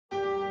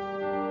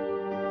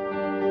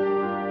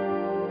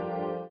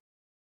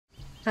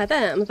Hi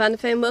there, I'm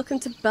Vanderfay and welcome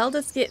to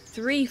Baldur's Gate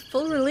 3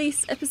 Full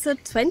Release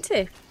Episode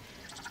 20.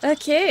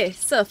 Okay,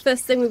 so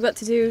first thing we've got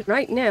to do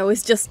right now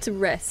is just to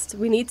rest.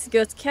 We need to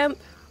go to camp.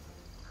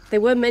 They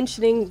were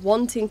mentioning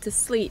wanting to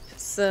sleep,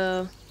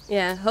 so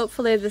yeah,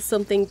 hopefully there's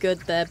something good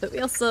there, but we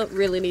also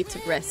really need to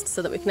rest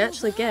so that we can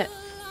actually get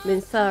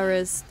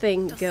Minthara's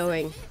thing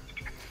going.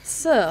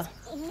 So,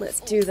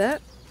 let's do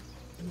that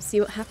and see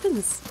what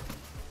happens.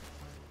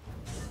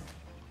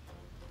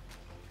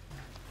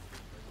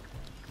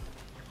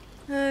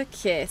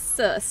 Okay,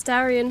 so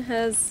Astarion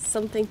has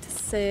something to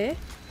say.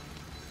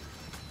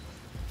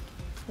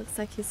 Looks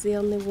like he's the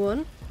only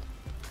one.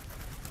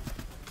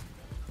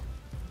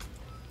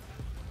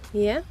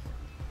 Yeah?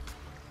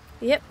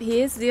 Yep,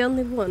 he is the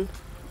only one.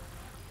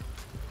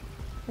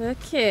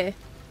 Okay.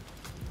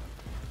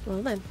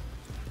 Well then.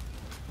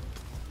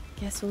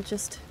 Guess we'll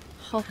just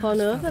hop on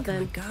over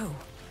then. Go?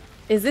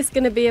 Is this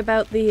going to be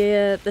about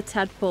the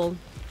tadpole?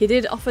 He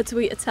did offer to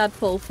eat a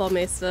tadpole for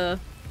me, so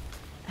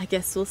I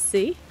guess we'll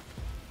see.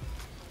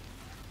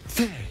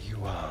 There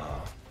you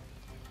are.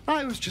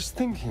 I was just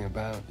thinking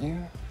about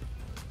you.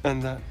 And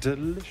that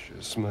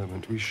delicious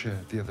moment we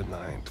shared the other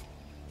night.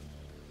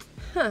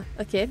 Huh,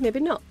 okay, maybe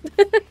not.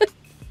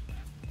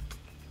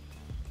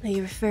 Are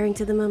you referring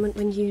to the moment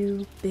when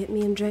you bit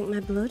me and drank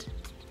my blood?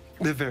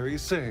 The very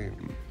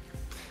same.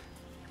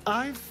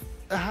 I've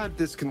had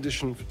this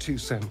condition for 2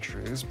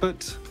 centuries,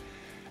 but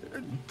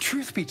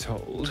truth be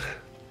told,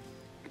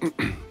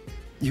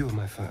 you were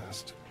my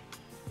first.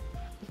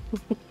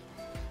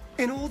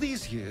 In all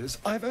these years,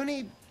 I've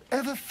only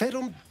ever fed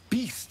on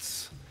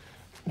beasts.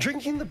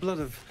 Drinking the blood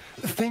of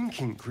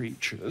thinking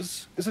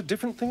creatures is a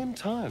different thing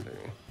entirely.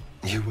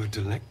 You were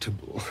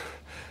delectable.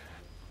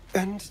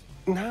 And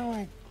now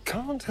I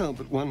can't help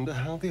but wonder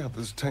how the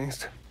others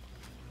taste.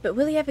 But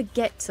will he ever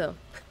get to?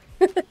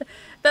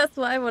 That's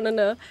what I want to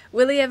know.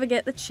 Will he ever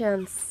get the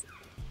chance?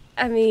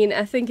 I mean,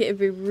 I think it'd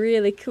be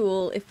really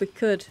cool if we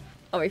could,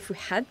 or if we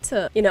had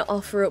to, you know,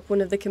 offer up one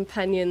of the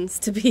companions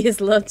to be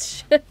his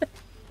lunch.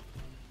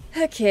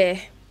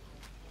 Okay.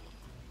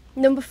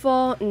 Number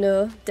 4,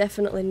 no,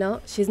 definitely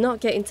not. She's not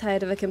getting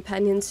tired of her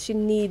companions, she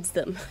needs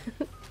them.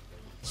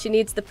 She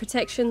needs the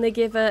protection they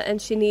give her,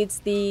 and she needs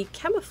the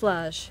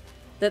camouflage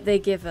that they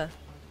give her.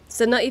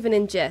 So not even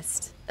in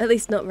jest. At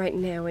least not right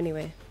now,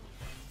 anyway.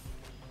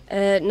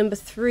 Number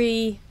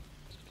 3,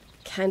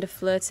 kind of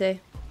flirty.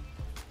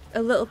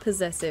 A little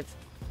possessive.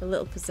 A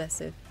little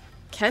possessive.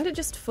 Kind of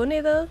just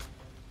funny, though.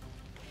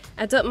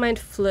 I don't mind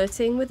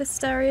flirting with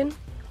Astarion.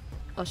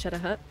 Or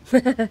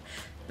Shadowheart.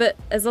 But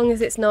as long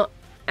as it's not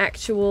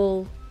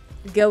actual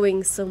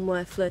going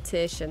somewhere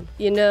flirtation,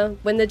 you know,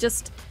 when they're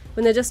just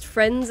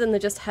friends and they're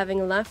just having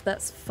a laugh,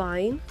 that's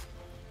fine.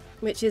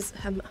 Which is,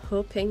 I'm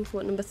hoping,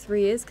 what number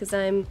 3 is, because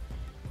I'm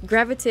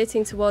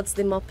gravitating towards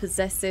the more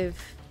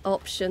possessive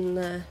option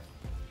there.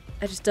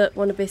 I just don't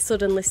want to be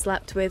suddenly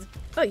slapped with,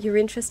 oh, you're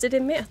interested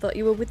in me? I thought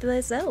you were with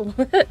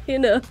Lae'zel, you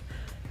know.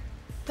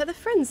 But they're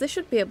friends, they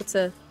should be able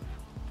to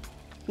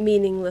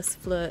meaningless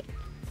flirt.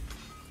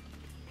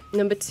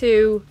 Number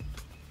 2,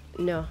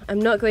 no, I'm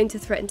not going to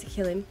threaten to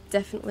kill him.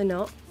 Definitely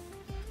not.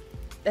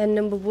 And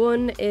number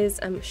 1 is,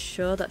 I'm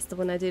sure that's the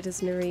one I did as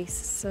Nerys,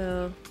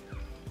 so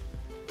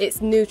it's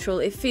neutral.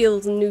 It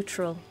feels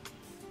neutral.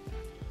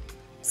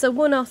 So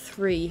 1 or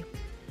 3.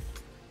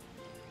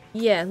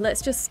 Yeah,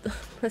 let's just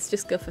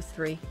go for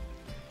 3.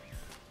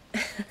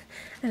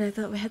 And I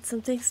thought we had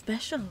something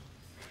special.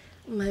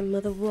 My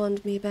mother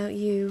warned me about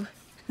you.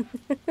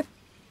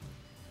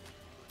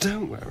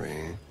 Don't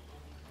worry.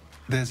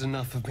 There's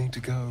enough of me to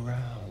go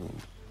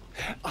around.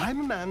 I'm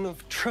a man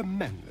of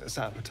tremendous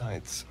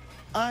appetites.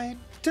 I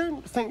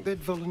don't think they'd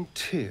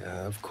volunteer,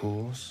 of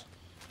course.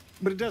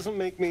 But it doesn't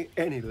make me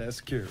any less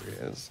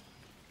curious.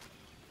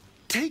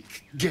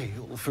 Take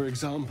Gale, for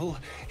example.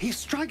 He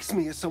strikes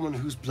me as someone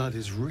whose blood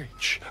is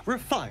rich,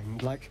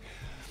 refined, like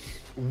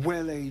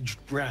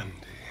well-aged brandy.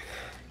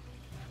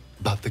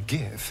 But the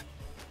Gith?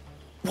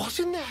 What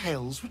in the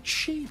hells would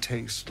she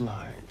taste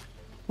like?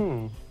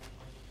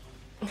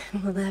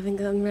 Well, they haven't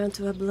gotten round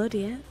to her blood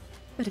yet.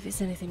 But if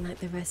it's anything like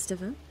the rest of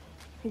them,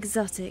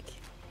 exotic,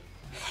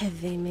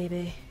 heavy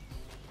maybe.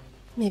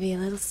 Maybe a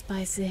little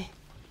spicy.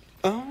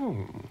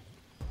 Oh.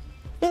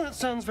 Well, that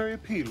sounds very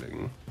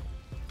appealing.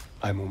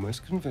 I'm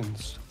almost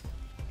convinced.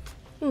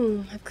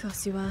 Of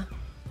course you are.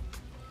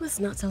 What's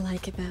not to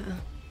like about her?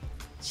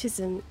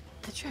 She's an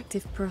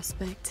attractive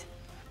prospect.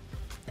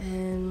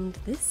 And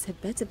this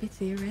had better be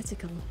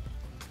theoretical.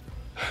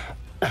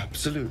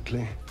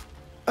 Absolutely.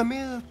 A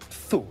mere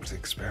thought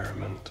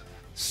experiment.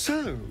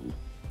 So,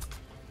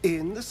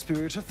 in the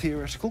spirit of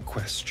theoretical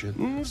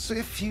questions,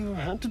 if you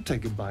had to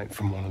take a bite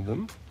from one of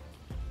them,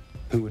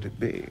 who would it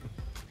be?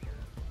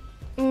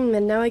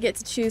 And now I get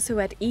to choose who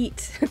I'd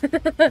eat.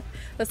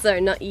 Oh, sorry,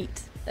 not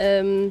eat.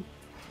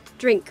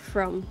 Drink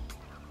from.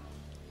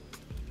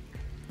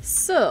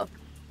 So,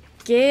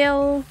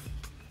 Gale,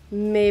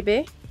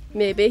 maybe.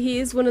 Maybe. He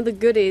is one of the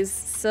goodies,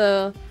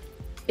 so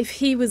if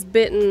he was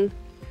bitten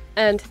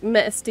and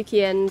met a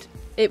sticky end,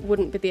 it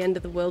wouldn't be the end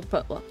of the world,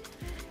 but well,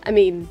 I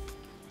mean,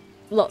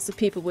 lots of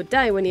people would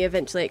die when he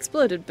eventually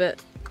exploded,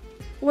 but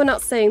we're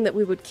not saying that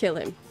we would kill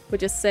him. We're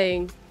just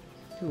saying,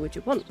 who would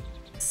you want?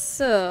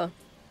 So,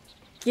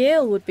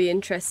 Gale would be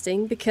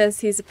interesting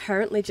because he's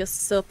apparently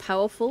just so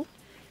powerful.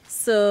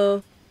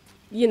 So,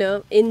 you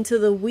know, into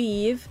the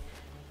weave,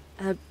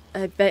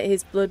 I bet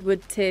his blood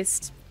would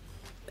taste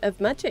of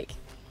magic.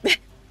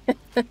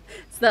 So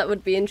that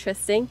would be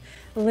interesting.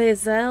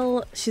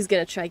 Lae'zel, she's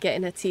going to try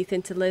getting her teeth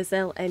into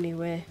Lae'zel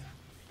anyway.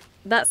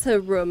 That's her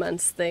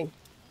romance thing.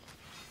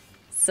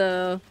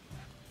 So,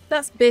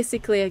 that's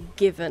basically a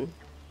given.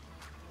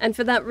 And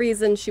for that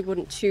reason, she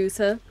wouldn't choose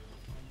her.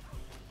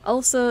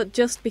 Also,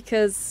 just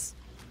because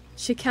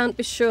she can't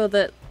be sure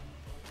that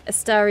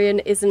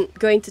Astarion isn't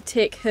going to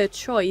take her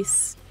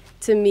choice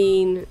to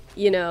mean,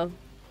 you know,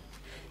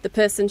 the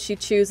person she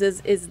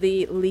chooses is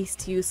the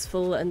least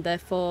useful and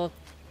therefore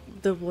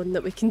the one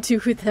that we can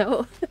do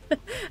without.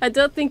 I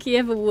don't think he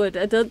ever would.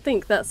 I don't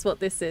think that's what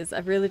this is. I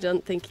really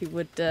don't think he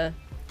would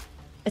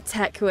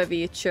attack whoever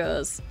you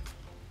chose.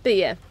 But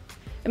yeah,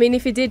 I mean,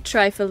 if he did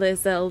try for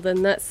Lae'zel,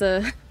 then that's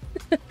a...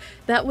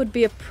 that would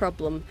be a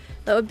problem.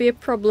 That would be a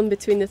problem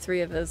between the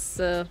three of us,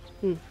 so...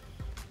 And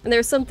there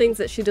are some things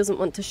that she doesn't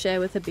want to share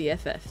with her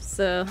BFF,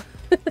 so...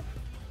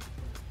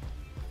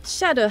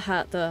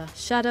 Shadowheart, though.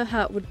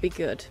 Shadowheart would be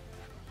good.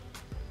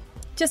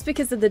 Just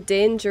because of the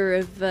danger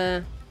of,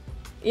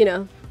 you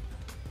know,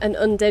 an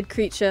undead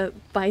creature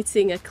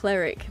biting a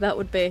cleric. That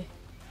would be...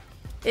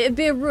 It'd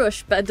be a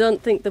rush, but I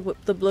don't think the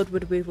blood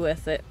would be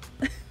worth it.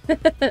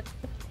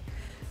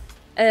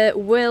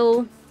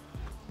 Will...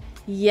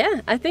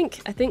 Yeah, I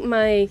think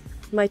my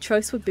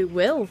choice would be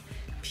Will.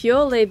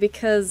 Purely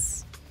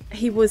because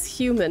he was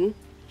human.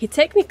 He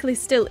technically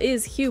still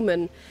is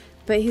human,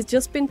 but he's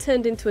just been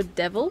turned into a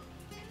devil.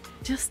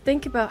 Just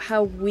think about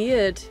how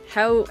weird,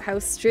 how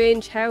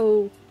strange,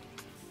 how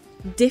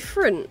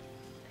different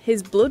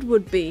his blood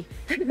would be.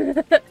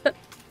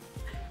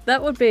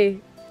 That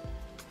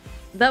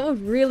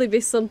would really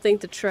be something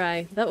to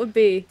try. That would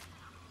be...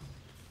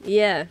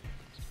 Yeah.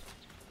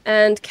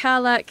 And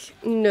Karlach,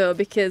 no,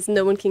 because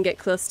no one can get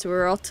close to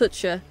her or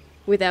touch her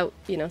without,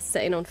 you know,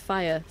 setting on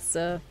fire,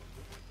 so...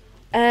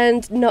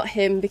 And not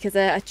him, because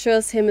I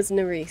chose him as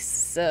Nerys,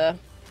 so...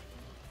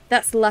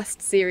 That's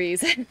last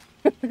series.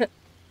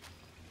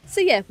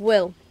 So yeah,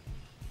 Will.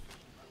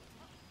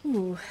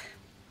 Ooh.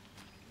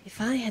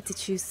 If I had to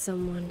choose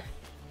someone...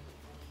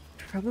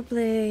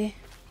 Probably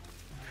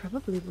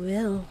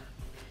Will.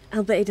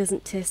 I'll bet he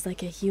doesn't taste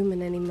like a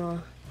human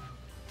anymore.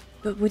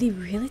 But would he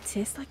really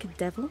taste like a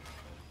devil?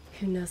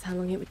 Who knows how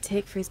long it would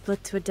take for his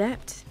blood to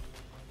adapt?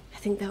 I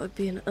think that would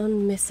be an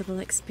unmissable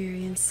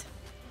experience.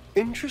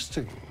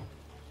 Interesting.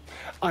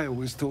 I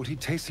always thought he'd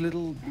taste a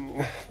little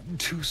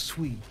too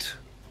sweet.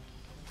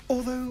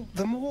 Although,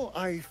 the more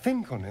I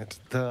think on it,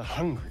 the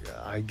hungrier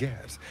I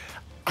get.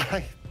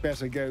 I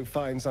better go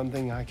find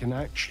something I can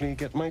actually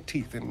get my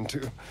teeth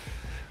into.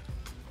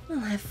 Well,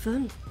 have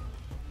fun.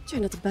 Try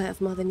not to bite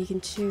off more than you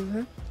can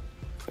chew,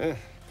 huh?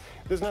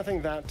 There's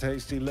nothing that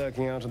tasty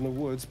lurking out in the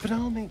woods, but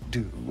I'll make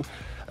do.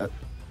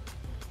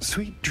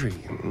 Sweet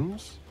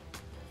dreams?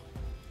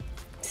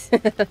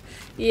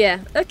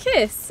 Yeah,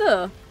 okay,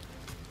 so...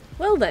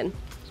 Well then.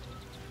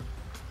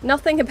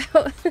 Nothing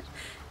about...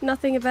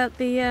 nothing about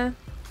the,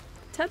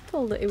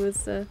 tadpole that he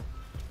was,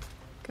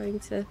 going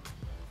to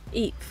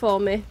eat for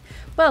me.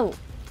 Well,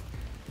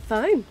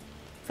 fine.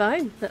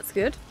 Fine, that's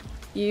good.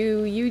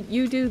 You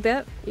do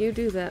that. You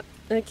do that.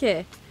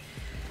 Okay.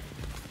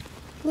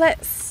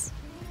 Let's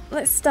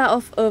start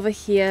off over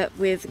here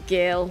with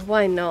Gale.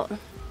 Why not?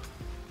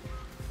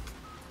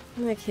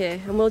 Okay,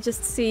 and we'll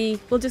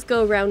just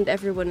go around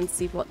everyone and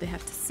see what they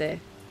have to say.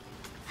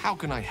 How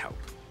can I help?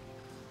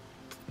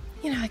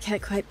 You know, I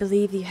can't quite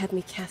believe you had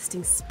me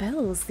casting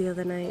spells the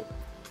other night.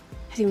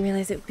 I didn't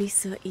realize it would be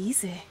so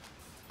easy.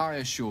 I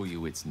assure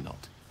you it's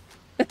not.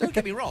 Don't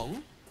get me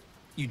wrong,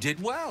 you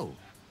did well.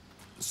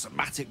 The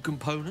somatic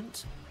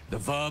component, the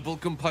verbal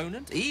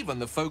component, even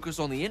the focus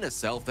on the inner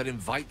self that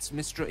invites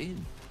Mystra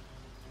in.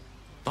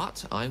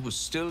 But I was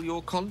still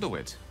your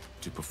conduit.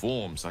 To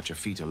perform such a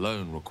feat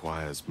alone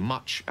requires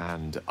much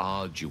and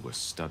arduous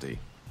study.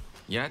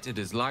 Yet it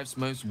is life's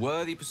most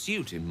worthy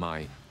pursuit in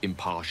my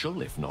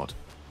impartial, if not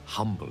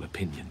humble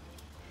opinion.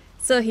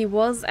 So he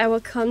was our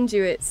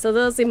conduit, so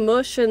those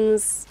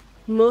emotions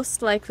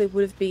most likely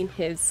would have been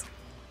his.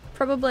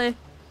 Probably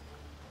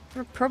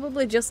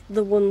just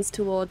the ones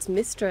towards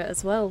Mystra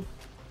as well.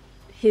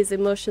 His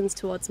emotions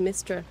towards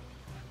Mystra.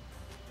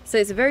 So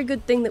it's a very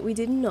good thing that we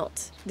did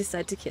not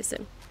decide to kiss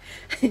him,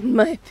 in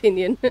my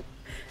opinion.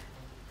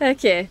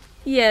 Okay,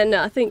 yeah,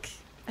 no, I think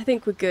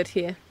we're good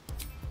here.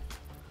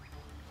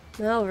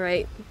 All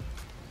right,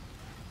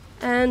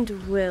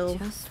 and Will.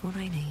 Just what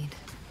I need.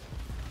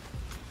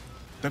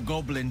 The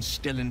goblins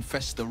still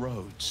infest the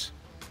roads.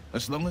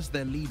 As long as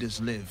their leaders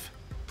live,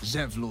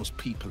 Zevlor's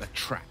people are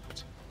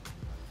trapped.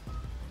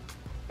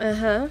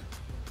 Uh-huh.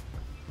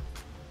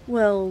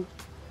 Well,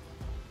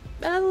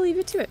 I'll leave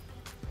it to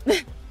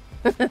it.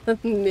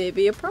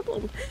 Maybe a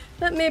problem.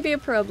 That may be a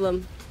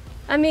problem.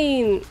 I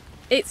mean,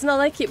 it's not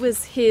like it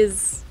was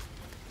his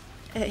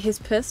his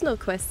personal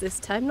quest this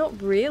time.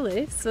 Not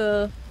really,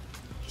 so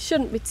he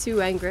shouldn't be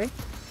too angry.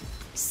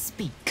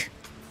 Speak.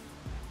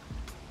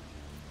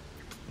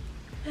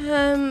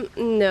 No,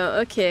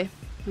 okay.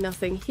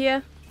 Nothing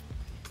here.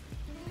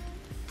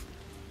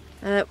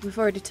 We've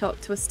already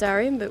talked to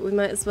Astarion, but we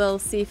might as well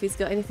see if he's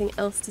got anything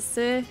else to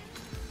say.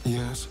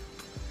 Yes?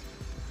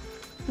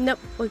 Nope,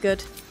 we're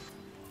good.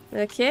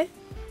 Okay.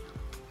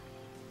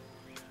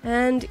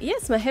 And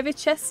yes, my heavy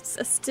chests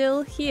are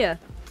still here.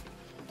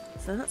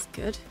 So that's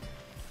good.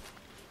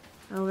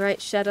 Alright,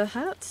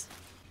 Shadowheart.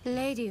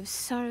 Lady of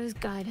Sorrows,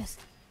 guide us.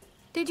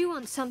 Did you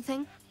want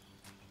something?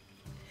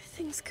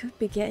 Things could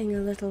be getting a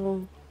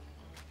little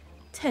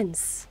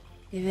tense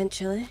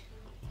eventually.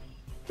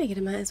 Figured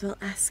I might as well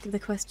ask the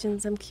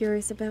questions I'm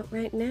curious about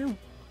right now.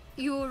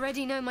 You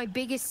already know my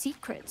biggest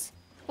secrets.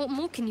 What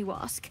more can you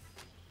ask?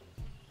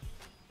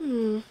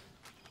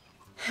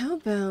 How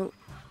about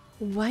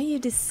why you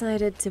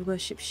decided to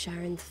worship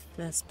Shara in the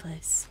first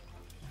place?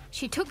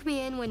 She took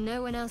me in when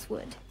no one else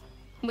would.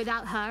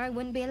 Without her, I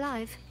wouldn't be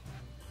alive.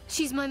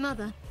 She's my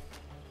mother.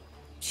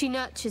 She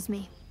nurtures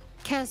me,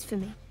 cares for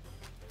me,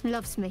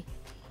 loves me.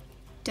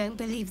 Don't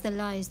believe the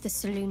lies the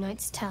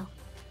Selûnites tell.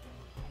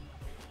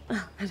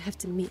 Oh, I'd have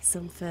to meet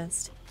some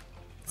first.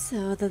 So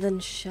other than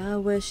Shah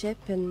worship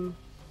and,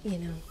 you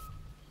know,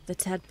 the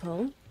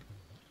tadpole,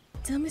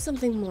 tell me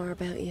something more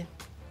about you.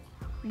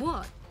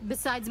 What?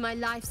 Besides my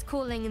life's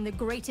calling and the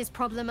greatest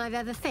problem I've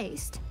ever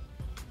faced?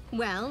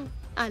 Well,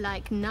 I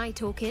like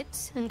night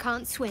orchids and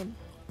can't swim.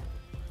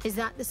 Is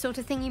that the sort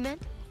of thing you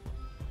meant?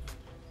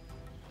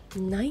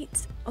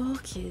 Night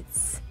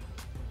orchids.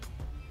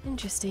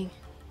 Interesting.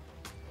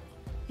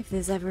 If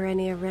there's ever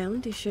any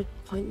around, you should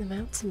point them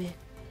out to me.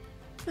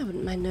 I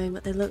wouldn't mind knowing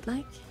what they look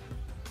like.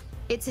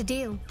 It's a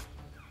deal.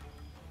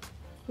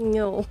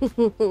 No,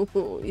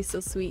 you're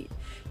so sweet.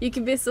 You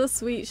can be so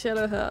sweet,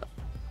 Shadowheart.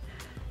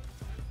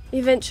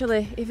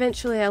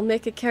 Eventually I'll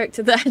make a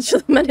character that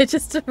actually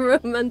manages to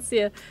romance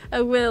you.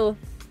 I will.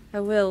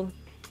 Well,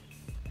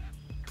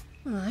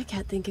 I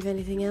can't think of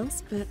anything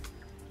else, but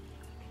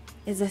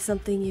is there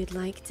something you'd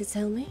like to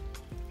tell me?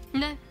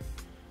 No,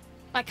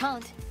 I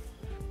can't.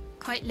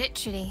 Quite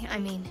literally, I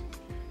mean.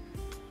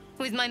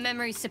 With my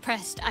memory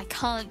suppressed, I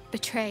can't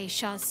betray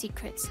Shah's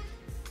secrets.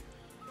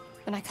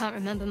 But I can't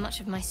remember much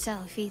of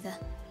myself either.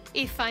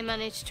 If I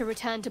manage to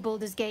return to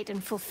Baldur's Gate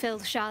and fulfill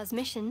Shah's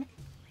mission,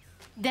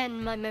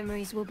 then my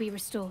memories will be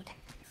restored.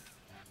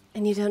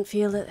 And you don't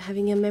feel that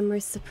having your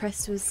memories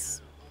suppressed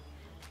was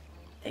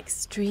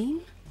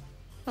extreme?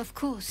 Of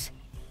course.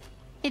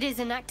 It is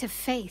an act of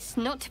faith,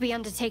 not to be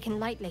undertaken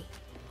lightly.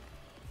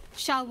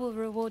 Shah will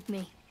reward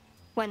me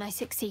when I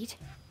succeed.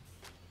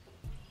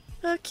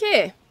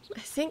 Okay, I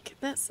think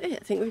that's it.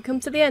 I think we've come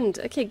to the end.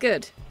 Okay,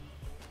 good.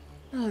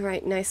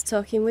 Alright, nice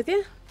talking with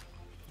you.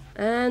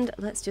 And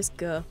let's just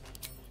go.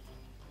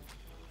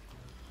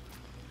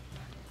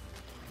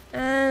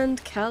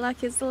 And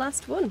Karlach is the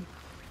last one.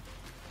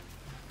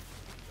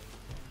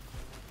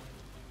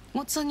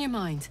 What's on your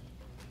mind?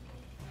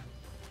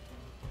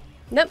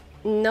 Nope,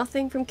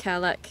 nothing from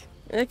Karlach.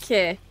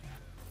 Okay.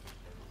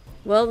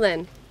 Well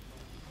then.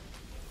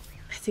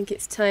 I think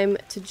it's time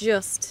to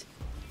just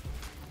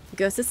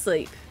go to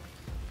sleep.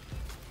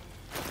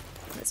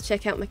 Let's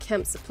check out my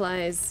camp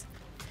supplies.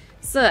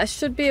 So I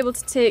should be able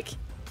to take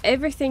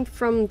everything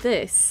from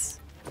this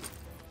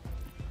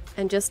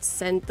and just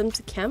send them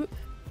to camp.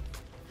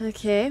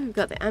 Okay, we've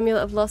got the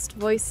Amulet of Lost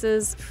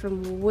Voices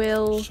from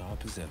Will,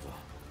 Sharp as ever.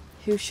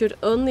 who should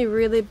only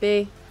really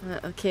be...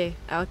 okay,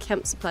 our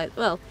camp supplies.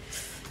 Well,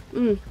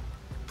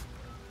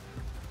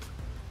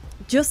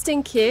 just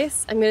in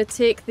case, I'm going to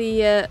take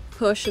the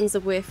potions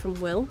away from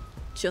Will,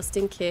 just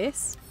in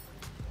case.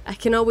 I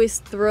can always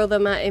throw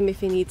them at him if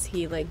he needs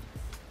healing.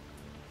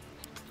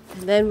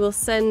 And then we'll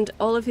send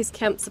all of his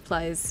camp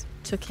supplies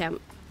to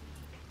camp.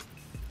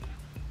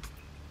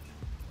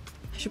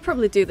 I should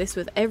probably do this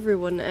with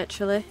everyone,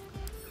 actually.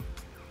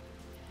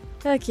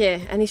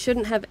 Okay, and he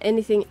shouldn't have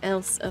anything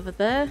else over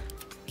there.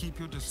 Keep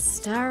your distance.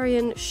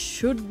 Astarion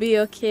should be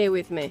okay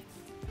with me.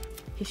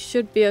 He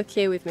should be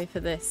okay with me for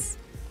this.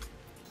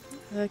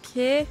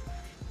 Okay,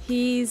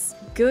 he's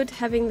good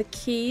having the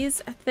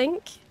keys, I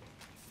think.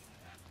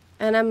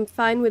 And I'm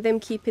fine with him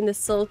keeping the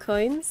soul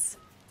coins.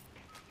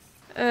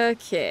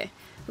 Okay,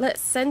 let's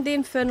send the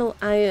Infernal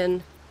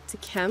Iron to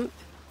camp,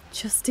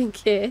 just in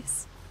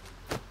case.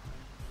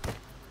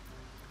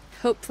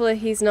 Hopefully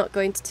he's not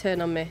going to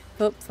turn on me.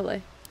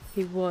 Hopefully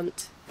he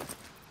won't.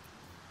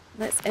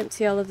 Let's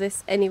empty all of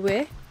this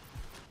anyway.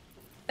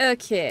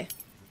 Okay,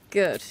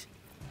 good.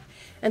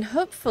 And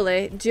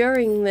hopefully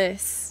during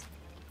this,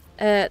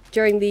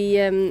 during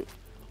the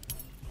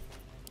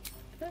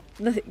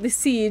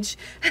siege,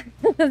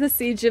 the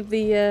siege of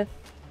the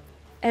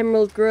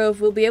Emerald Grove,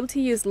 we'll be able to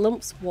use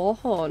Lump's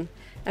Warhorn.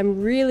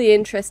 I'm really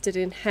interested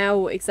in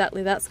how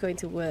exactly that's going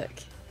to work.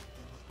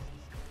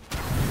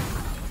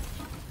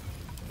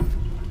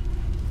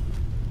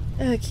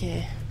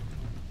 Okay.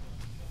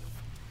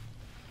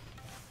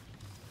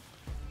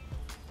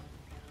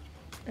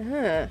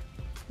 Ah,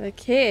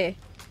 okay.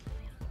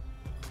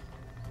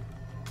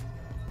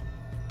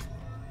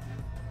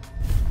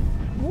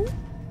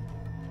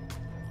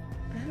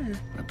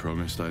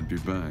 promised I'd be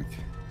back.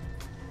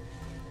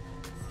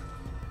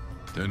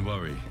 Don't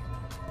worry.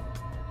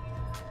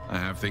 I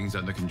have things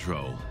under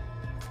control.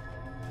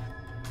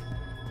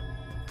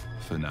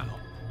 For now.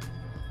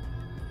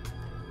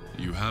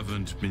 You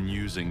haven't been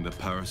using the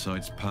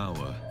parasite's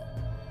power.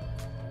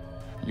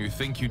 You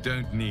think you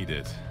don't need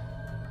it.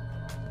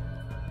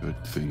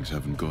 But things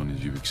haven't gone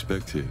as you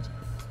expected.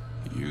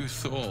 You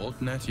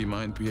thought Nettie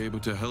might be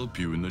able to help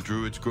you in the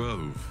Druid's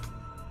Grove.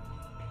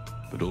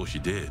 But all she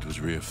did was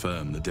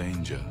reaffirm the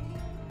danger.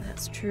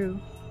 That's true.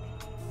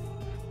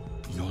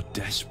 You're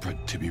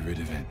desperate to be rid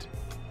of it.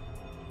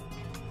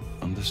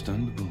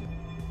 Understandable.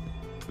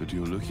 But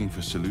you're looking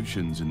for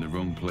solutions in the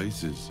wrong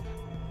places.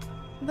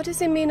 What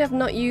does it mean I've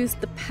not used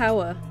the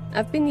power?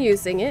 I've been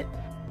using it.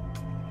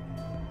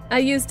 I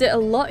used it a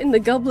lot in the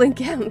Goblin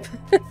Camp.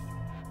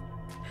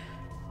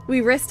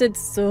 We rested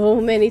so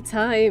many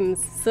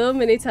times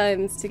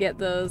to get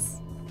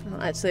those.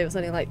 Well, actually, it was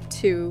only like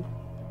two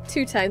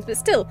times, but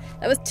still,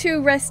 that was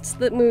 2 rests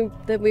that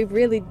we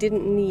really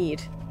didn't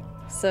need.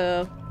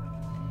 So,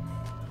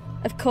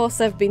 of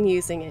course I've been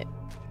using it.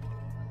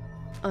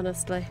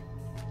 Honestly.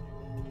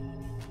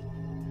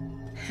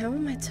 How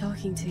am I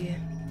talking to you?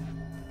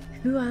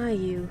 Who are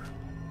you?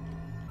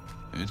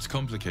 It's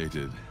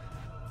complicated,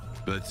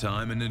 but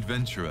I'm an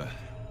adventurer.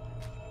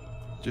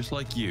 Just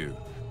like you.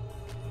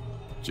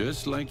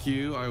 Just like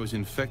you, I was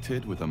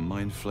infected with a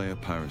Mind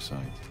Flayer parasite.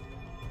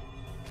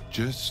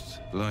 Just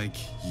like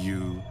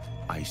you,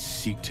 I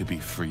seek to be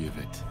free of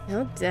it.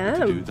 Oh, damn.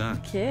 To do that,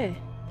 okay.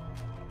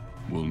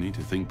 We'll need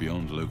to think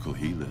beyond local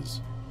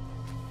healers.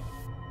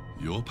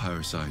 Your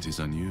parasite is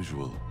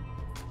unusual.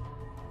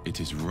 It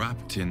is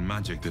wrapped in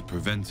magic that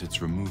prevents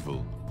its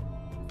removal.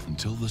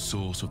 Until the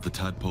source of the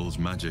tadpole's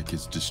magic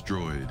is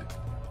destroyed,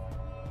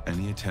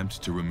 any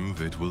attempt to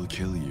remove it will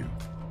kill you.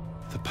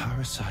 The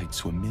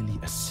parasites were merely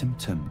a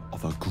symptom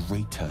of a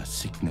greater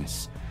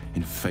sickness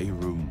in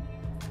Faerun.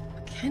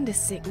 What kind of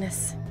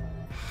sickness?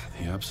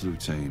 The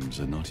absolute aims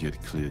are not yet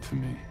clear to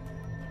me.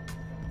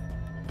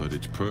 But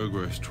its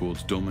progress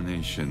towards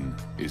domination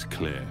is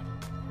clear.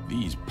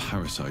 These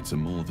parasites are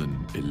more than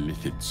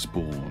Illithid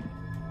spawn.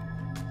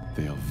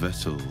 They are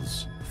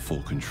vessels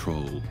for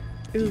control.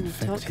 The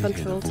infected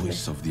hear the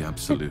voice of the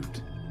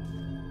Absolute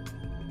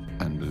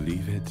and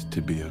believe it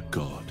to be a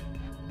god.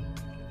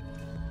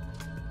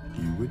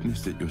 You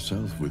witnessed it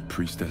yourself with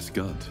Priestess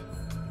Gut.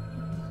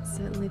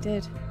 Certainly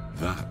did.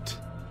 That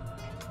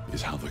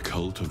is how the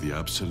cult of the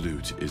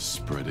Absolute is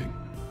spreading.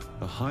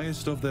 The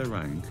highest of their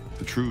rank,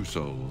 the True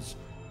Souls,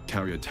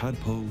 carry a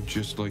tadpole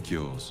just like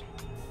yours.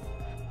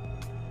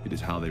 It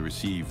is how they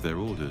receive their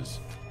orders.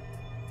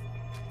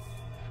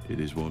 It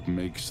is what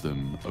makes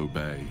them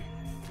obey.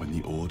 When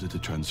the order to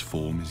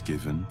transform is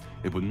given,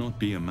 it will not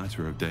be a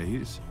matter of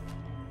days.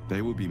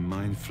 They will be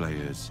Mind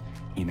Flayers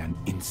in an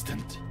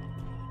instant.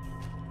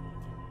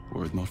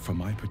 Were it not for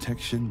my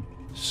protection,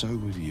 so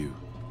would you.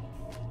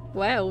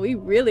 Wow, we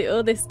really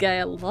owe this guy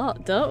a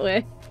lot, don't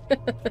we?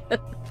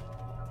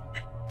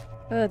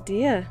 Oh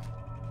dear.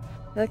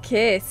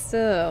 Okay,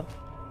 so...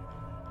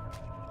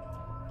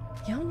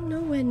 You're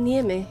nowhere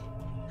near me,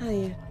 are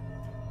you?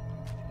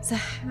 So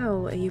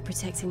how are you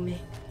protecting me?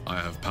 I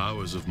have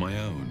powers of my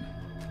own.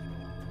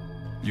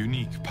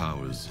 Unique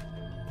powers.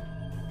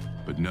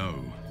 But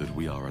know that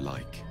we are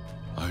alike.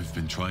 I've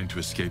been trying to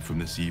escape from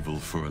this evil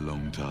for a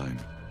long time.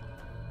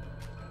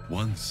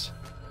 Once,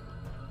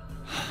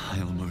 I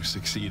almost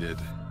succeeded.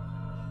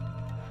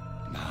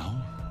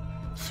 Now,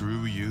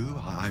 through you,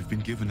 I've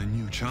been given a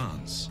new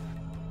chance.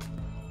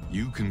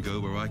 You can go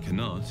where I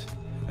cannot,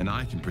 and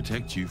I can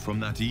protect you from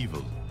that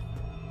evil.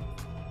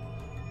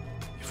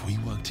 If we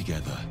work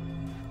together,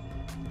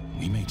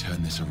 we may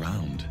turn this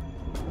around.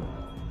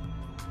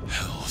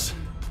 Hells.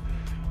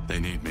 They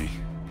need me.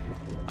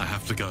 I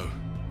have to go.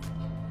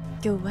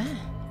 Go where?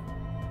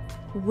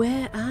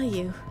 Where are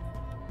you?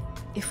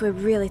 If we're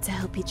really to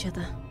help each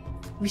other,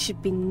 we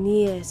should be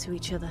near to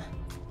each other.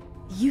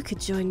 You could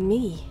join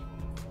me.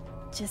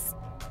 Just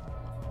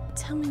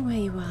tell me where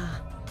you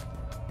are.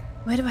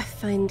 Where do I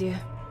find you?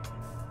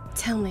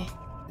 Tell me.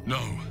 No.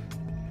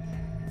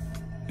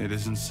 It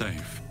isn't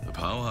safe. The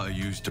power I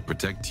used to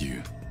protect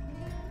you,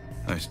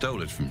 I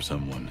stole it from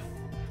someone.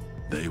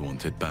 They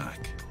want it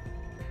back.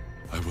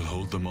 I will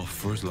hold them off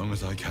for as long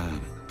as I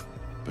can.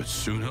 But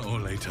sooner or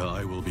later,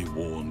 I will be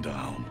worn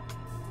down.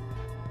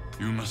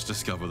 You must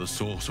discover the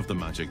source of the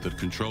magic that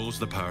controls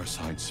the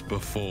parasites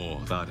before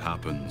that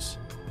happens.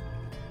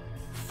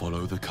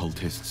 Follow the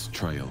cultists'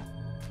 trail.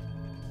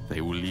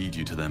 They will lead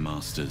you to their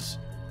masters.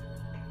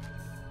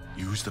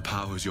 Use the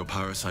powers your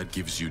parasite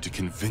gives you to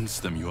convince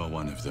them you are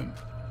one of them.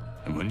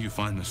 And when you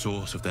find the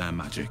source of their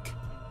magic,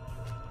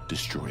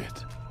 destroy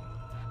it.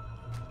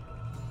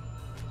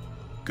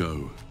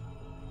 Go.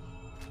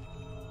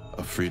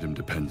 Our freedom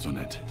depends on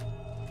it.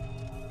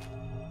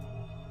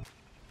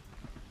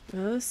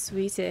 Oh,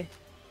 sweetie.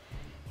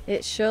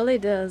 It surely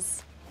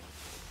does.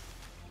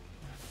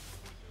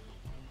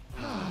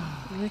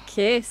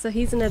 Okay, so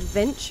he's an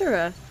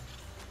adventurer.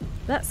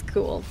 That's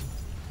cool.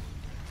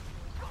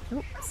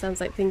 Oh, sounds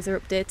like things are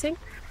updating.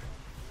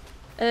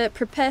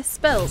 Prepare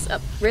spells.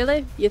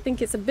 Really? You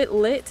think it's a bit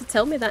late to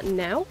tell me that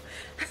now?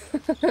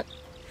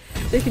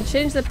 They can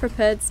change their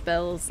prepared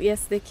spells.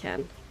 Yes, they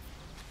can.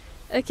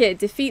 Okay,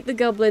 defeat the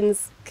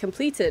goblins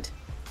completed.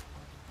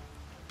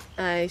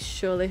 I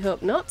surely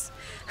hope not.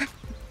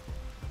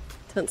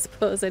 Don't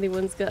suppose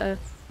anyone's got a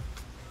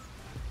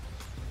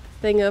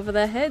thing over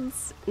their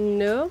heads?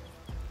 No?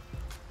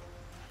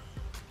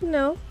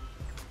 No.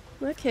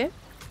 Okay.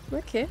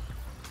 Okay.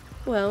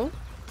 Well.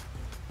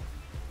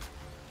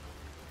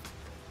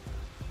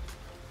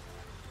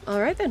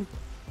 Alright then.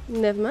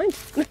 Never mind.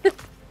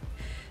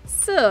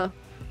 So.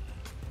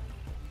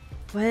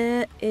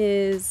 Where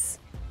is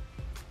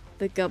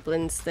the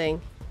goblins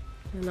thing?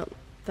 Not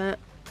that.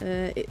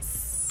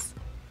 It's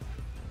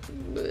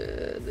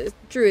the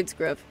Druid's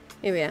Grove.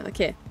 Here we are.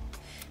 Okay.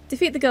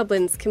 Defeat the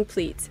goblins.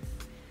 Complete.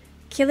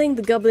 Killing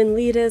the goblin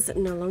leaders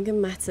no longer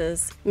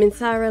matters.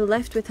 Minthara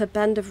left with her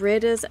band of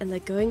raiders and they're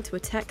going to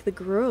attack the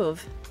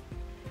grove.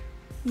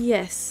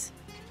 Yes.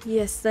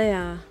 Yes, they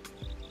are.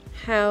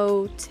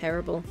 How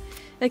terrible.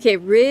 Okay,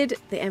 raid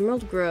the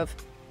Emerald Grove.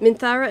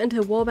 Minthara and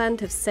her warband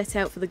have set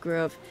out for the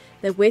grove.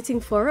 They're waiting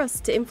for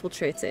us to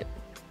infiltrate it.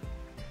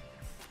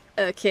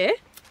 Okay.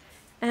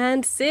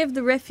 And save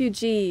the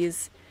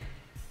refugees.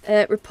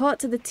 Report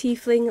to the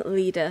Tiefling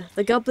leader.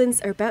 The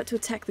goblins are about to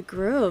attack the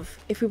grove.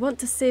 If we want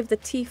to save the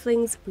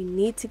Tieflings, we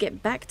need to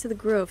get back to the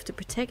grove to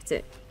protect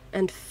it.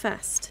 And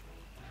fast.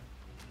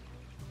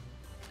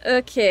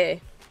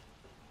 Okay.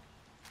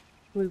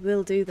 We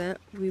will do that.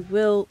 We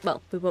will...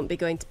 Well, we won't be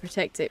going to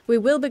protect it. We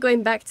will be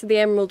going back to the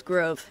Emerald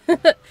Grove.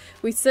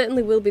 We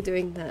certainly will be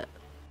doing that.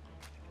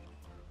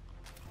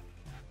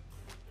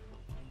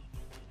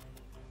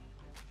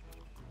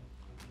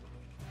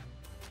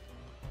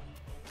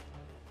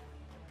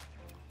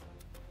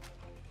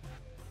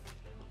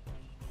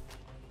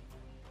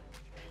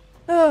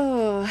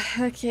 Oh,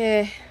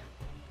 okay.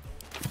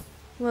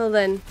 Well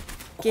then,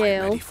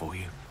 Gale. Ready for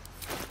you.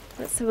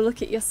 Let's have a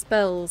look at your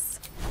spells.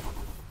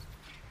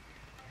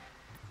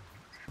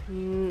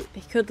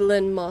 He could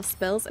learn more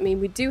spells. I mean,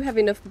 we do have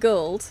enough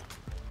gold.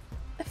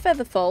 A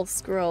Featherfall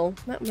scroll.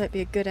 That might be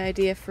a good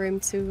idea for him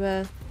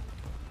to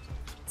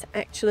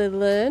actually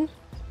learn.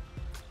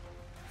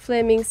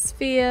 Flaming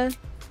sphere.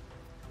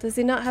 Does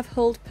he not have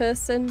hold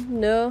person?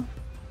 No.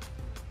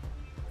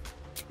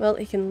 Well,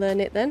 he can learn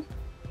it then.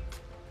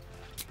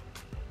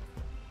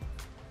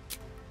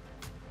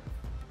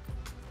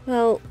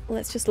 Well,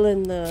 let's just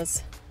learn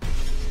those.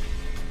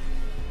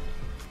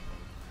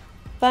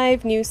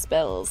 5 new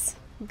spells.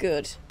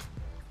 Good.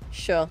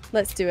 Sure,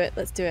 let's do it,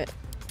 let's do it.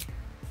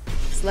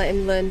 Just let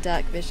him learn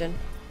Dark Vision.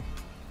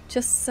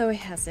 Just so he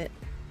has it.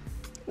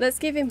 Let's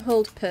give him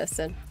Hold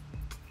Person.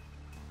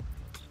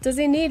 Does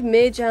he need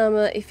Mage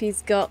Armor if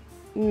he's got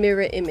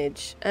Mirror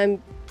Image?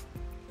 I'm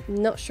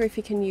not sure if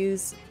he can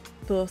use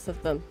both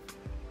of them.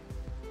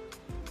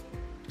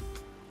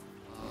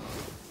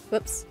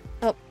 Whoops.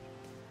 Oh.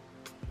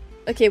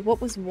 Okay,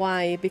 what was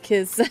Y?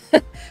 Because...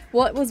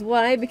 what was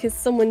Y? Because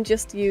someone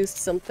just used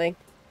something.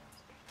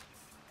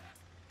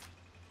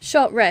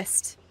 Short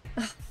rest.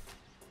 Oh,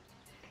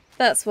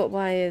 that's what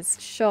Y is.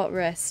 Short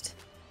rest.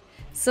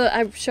 So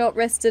I short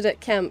rested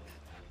at camp,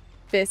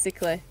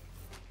 basically.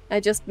 I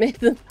just made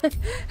them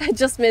I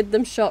just made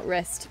them short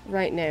rest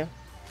right now.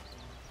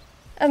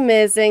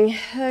 Amazing.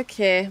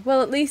 Okay.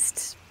 Well, at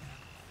least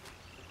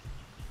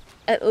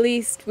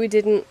we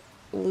didn't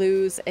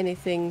lose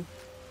anything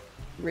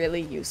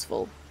really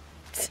useful.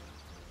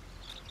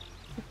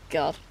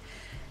 God.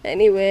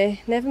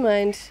 Anyway, never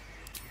mind.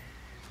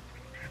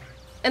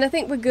 And I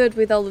think we're good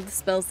with all of the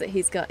spells that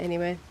he's got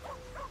anyway.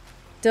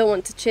 Don't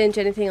want to change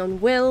anything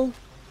on Will.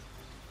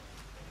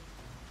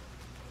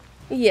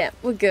 Yeah,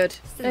 we're good.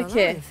 Still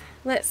okay, alive.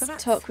 let's So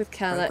that's talk with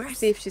Carla, progress.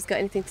 see if she's got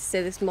anything to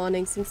say this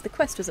morning since the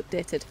quest was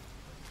updated.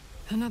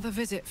 Another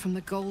visit from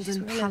the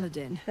Golden wearing a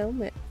Paladin.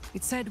 Helmet.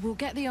 It said we'll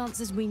get the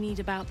answers we need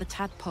about the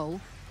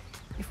tadpole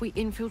if we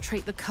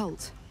infiltrate the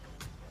cult.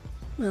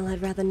 Well,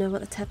 I'd rather know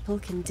what the tadpole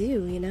can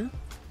do, you know?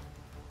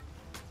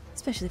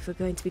 Especially if we're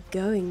going to be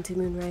going to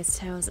Moonrise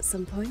Towers at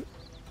some point.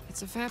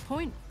 It's a fair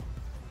point.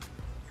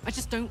 I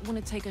just don't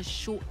want to take a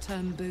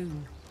short-term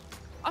boon.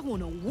 I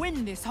want to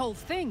win this whole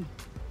thing.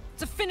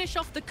 To finish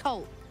off the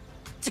cult.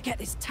 To get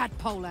this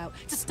tadpole out.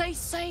 To stay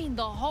sane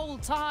the whole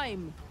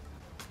time.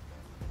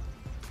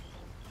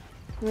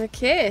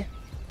 Okay.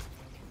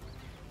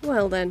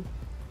 Well then.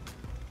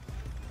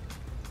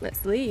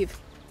 Let's leave.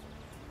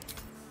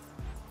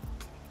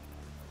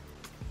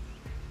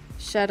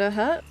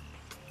 Shadowheart?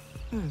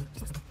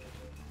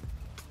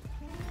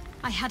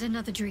 I had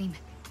another dream.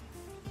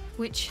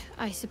 Which,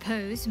 I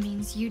suppose,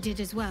 means you did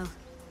as well.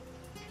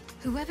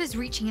 Whoever's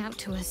reaching out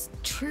to us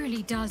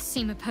truly does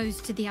seem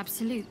opposed to the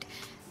Absolute,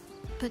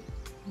 but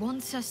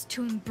wants us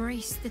to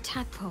embrace the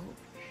tadpole.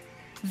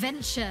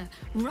 Venture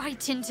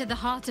right into the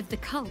heart of the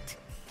cult.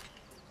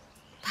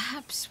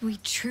 Perhaps we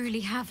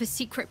truly have a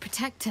secret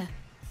protector.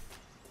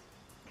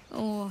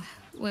 Or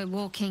we're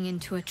walking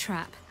into a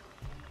trap.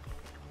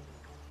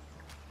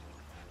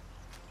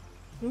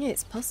 Yeah,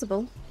 it's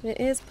possible. It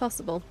is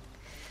possible.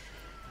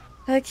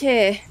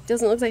 Okay,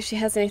 doesn't look like she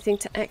has anything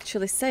to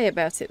actually say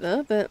about it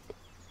though, but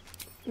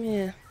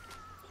yeah.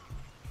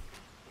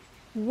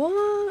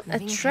 What? A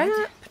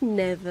trap?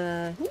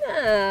 Never.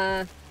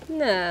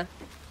 Nah.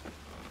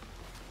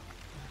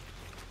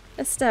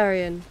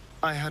 Astarion.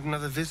 I had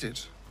another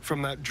visit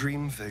from that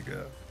dream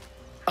figure.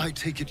 I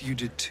take it you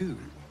did too.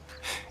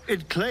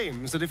 It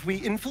claims that if we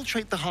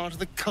infiltrate the heart of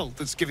the cult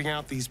that's giving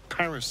out these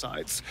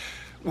parasites,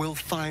 we'll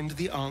find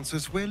the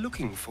answers we're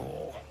looking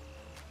for.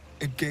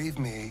 It gave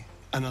me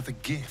another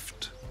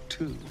gift,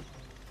 too.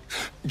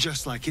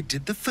 Just like it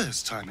did the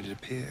first time it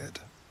appeared.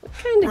 What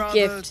kind of Rather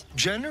gift?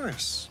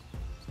 generous,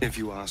 if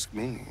you ask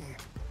me.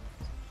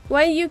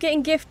 Why are you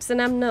getting gifts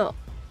and I'm not?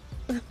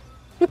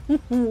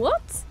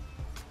 What?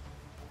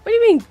 What do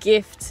you mean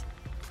gift?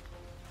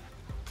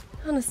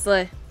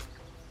 Honestly.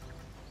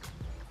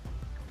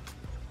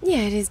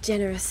 Yeah, it is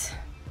generous.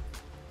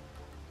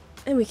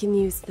 And we can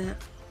use that.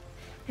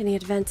 Any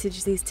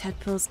advantage these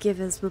tadpoles give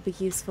us will be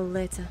useful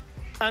later.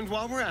 And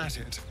while we're at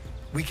it,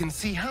 we can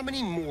see how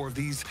many more of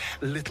these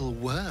little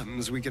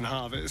worms we can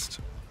harvest.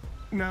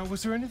 Now,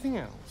 was there anything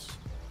else?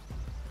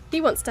 He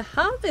wants to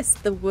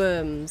harvest the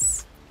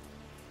worms.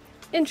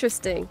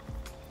 Interesting.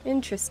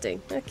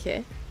 Interesting.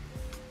 Okay.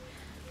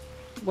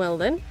 Well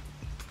then.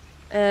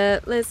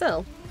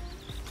 Lae'zel.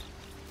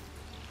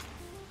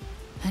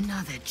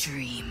 Another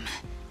dream.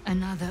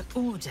 Another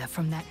order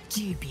from that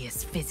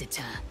dubious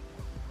visitor.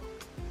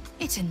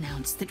 It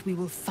announced that we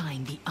will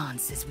find the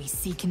answers we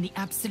seek in the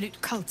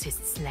absolute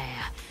cultist's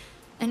lair,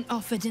 and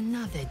offered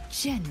another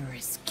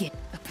generous gift.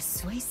 A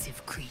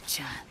persuasive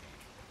creature.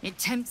 It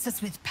tempts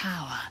us with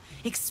power,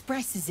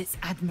 expresses its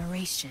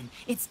admiration,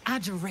 its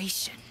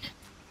adoration.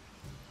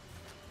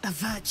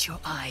 Avert your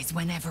eyes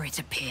whenever it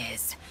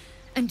appears,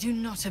 and do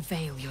not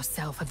avail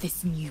yourself of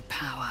this new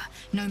power,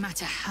 no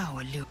matter how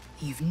alluring.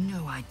 You've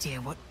no idea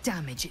what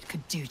damage it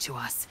could do to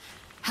us,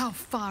 how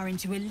far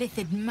into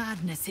Illithid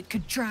madness it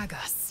could drag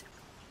us.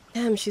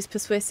 Damn, she's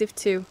persuasive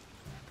too.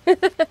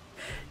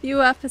 You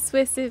are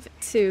persuasive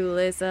too,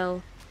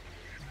 Lae'zel.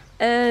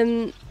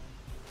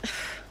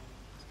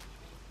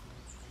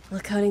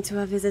 According to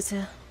our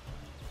visitor,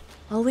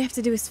 all we have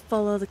to do is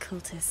follow the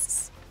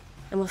cultists,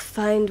 and we'll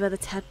find where the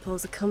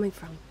tadpoles are coming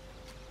from.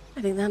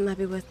 I think that might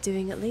be worth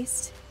doing at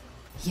least.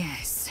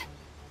 Yes.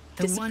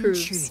 The one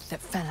Disapproves. truth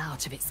that fell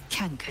out of its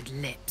cankered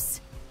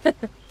lips.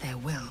 There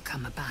will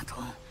come a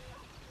battle.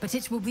 But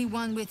it will be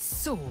one with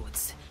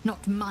swords,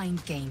 not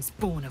mind games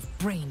born of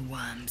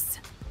brainworms.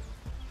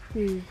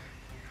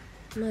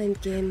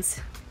 Mind games.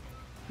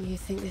 You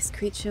think this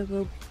creature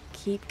will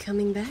keep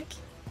coming back?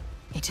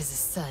 It is a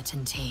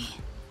certainty.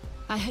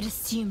 I had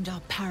assumed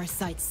our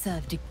parasites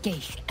served a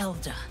Geich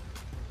elder,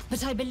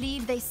 but I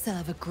believe they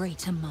serve a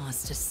greater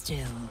master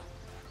still.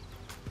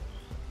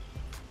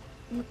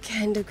 What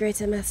kind of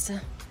greater master?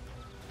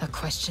 A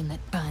question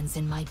that burns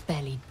in my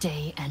belly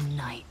day and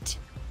night.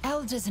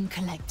 Elders and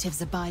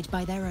collectives abide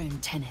by their own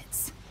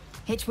tenets.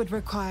 It would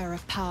require a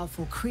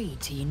powerful creed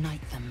to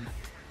unite them.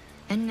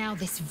 And now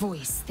this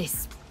voice,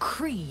 this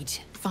creed,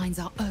 finds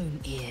our own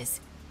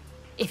ears.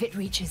 If it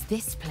reaches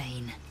this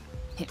plane,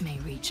 it may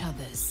reach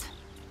others.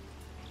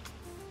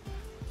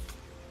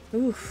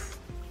 Oof.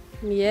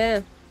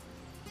 Yeah.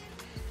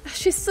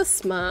 She's so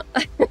smart.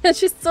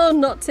 She's so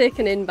not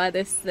taken in by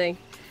this thing.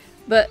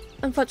 But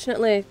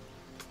unfortunately,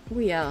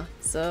 we are,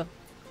 so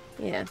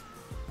yeah.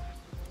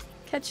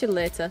 Catch you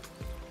later.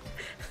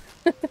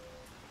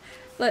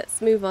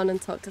 Let's move on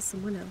and talk to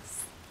someone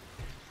else.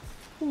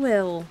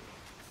 Will.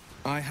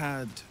 I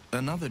had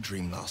another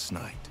dream last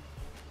night.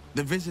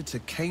 The visitor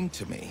came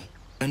to me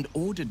and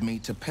ordered me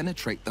to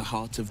penetrate the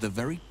heart of the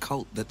very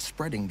cult that's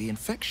spreading the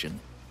infection.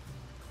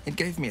 It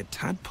gave me a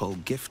tadpole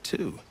gift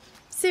too.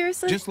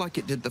 Seriously? Just like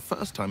it did the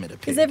first time it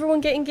appeared. Is everyone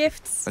getting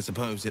gifts? I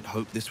suppose it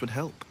hoped this would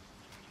help.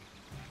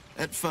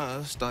 At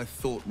first, I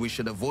thought we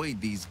should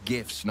avoid these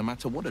gifts no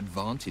matter what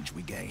advantage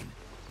we gain.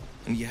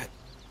 And yet,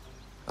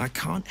 I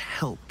can't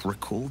help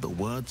recall the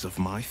words of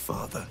my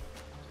father.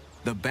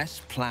 The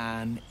best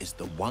plan is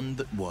the one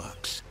that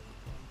works.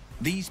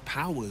 These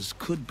powers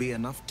could be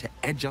enough to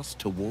edge us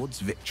towards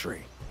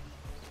victory.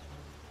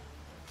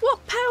 What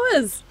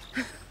powers?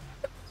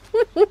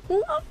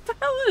 What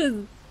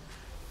powers?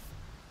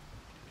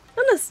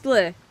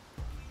 Honestly.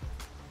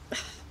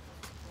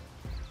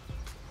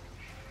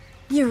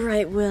 You're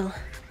right, Will.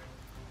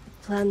 The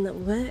plan that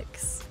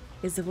works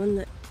is the one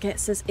that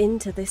gets us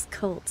into this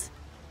cult.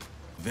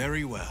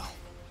 Very well.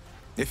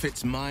 If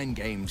it's mind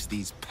games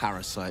these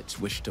parasites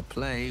wish to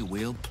play,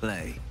 we'll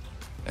play.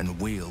 And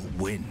we'll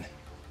win.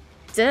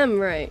 Damn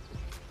right.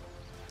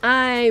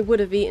 I would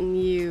have eaten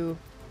you.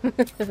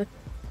 There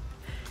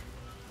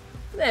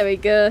we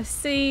go.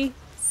 See?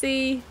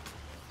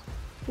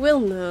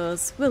 Will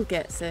knows. Will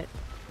gets it.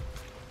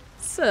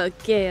 So,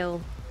 Gale.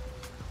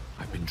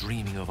 I've been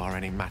dreaming of our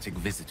enigmatic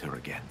visitor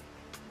again.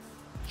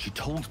 She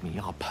told me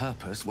our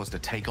purpose was to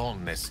take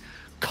on this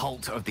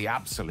cult of the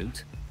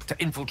Absolute, to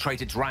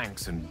infiltrate its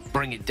ranks and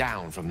bring it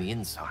down from the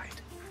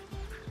inside.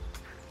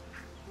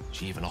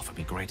 She even offered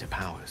me greater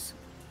powers.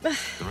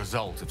 The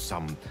result of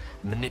some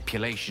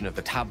manipulation of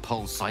the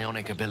tadpole's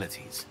psionic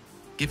abilities.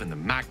 Given the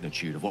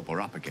magnitude of what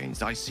we're up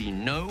against, I see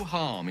no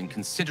harm in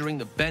considering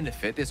the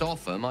benefit this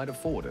offer might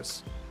afford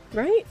us.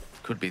 Right?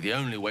 Could be the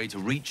only way to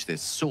reach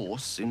this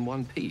source in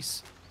one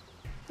piece.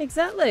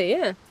 Exactly,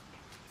 yeah.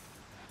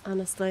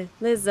 Honestly,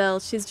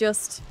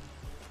 Lae'zel,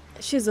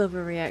 she's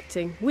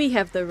overreacting. We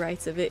have the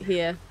right of it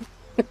here.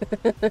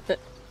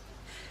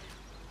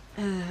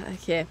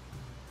 Okay.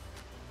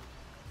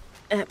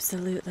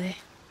 Absolutely.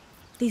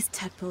 These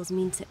tadpoles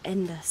mean to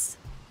end us.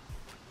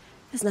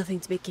 There's nothing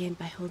to be gained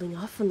by holding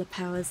off on the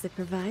powers they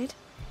provide.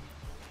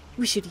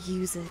 We should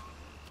use it.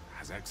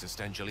 As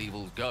existential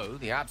evils go,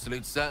 the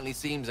Absolute certainly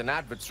seems an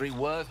adversary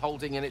worth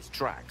holding in its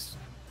tracks.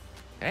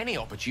 Any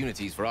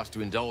opportunities for us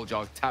to indulge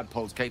our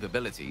tadpole's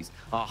capabilities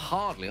are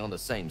hardly on the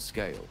same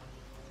scale.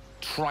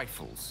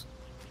 Trifles,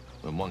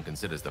 when one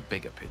considers the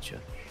bigger picture.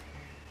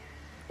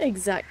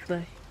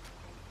 Exactly.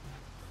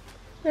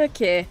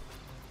 Okay.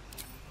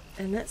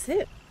 And that's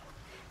it.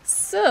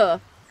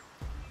 So,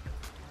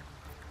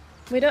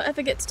 we don't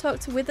ever get to talk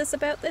to Withers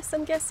about this,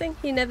 I'm guessing?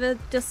 He never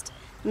just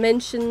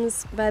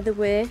mentions, by the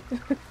way,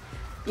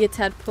 your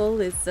tadpole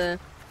is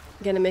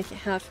going to make it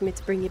hard for me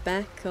to bring you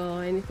back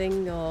or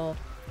anything, or...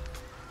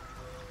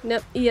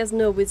 Nope, he has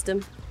no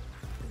wisdom.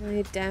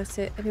 I doubt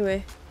it.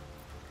 Anyway.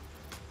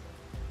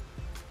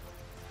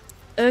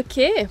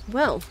 Okay,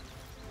 well,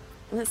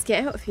 let's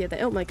get out of here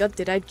then. Oh my god,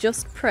 did I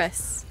just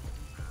press?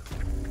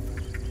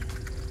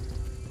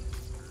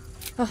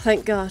 Oh,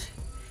 thank god.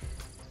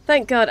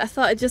 Thank god, I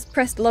thought I just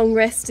pressed long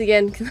rest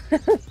again.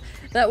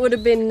 That would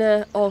have been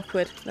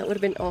awkward. That would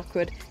have been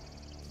awkward.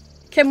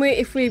 Can we,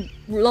 if we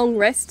long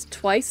rest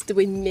twice, do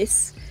we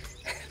miss?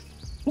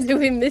 Do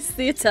we miss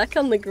the attack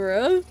on the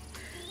grove?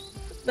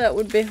 That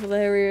would be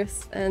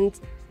hilarious and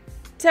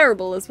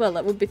terrible as well.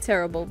 That would be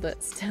terrible,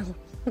 but still.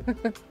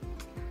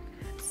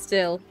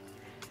 Still.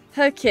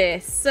 Okay,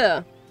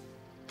 so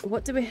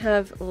what do we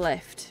have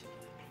left?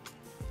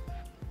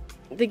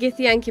 The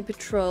Githyanki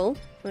Patrol.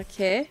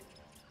 Okay.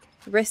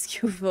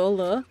 Rescue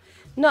Volo.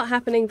 Not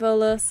happening,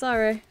 Volo.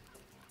 Sorry.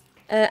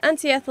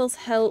 Auntie Ethel's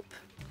help.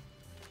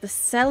 The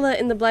cellar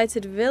in the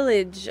Blighted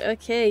Village.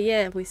 Okay,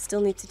 yeah, we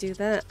still need to do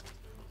that.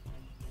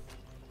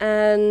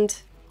 And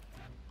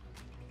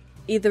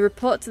either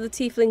report to the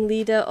Tiefling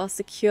leader or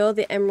secure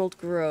the Emerald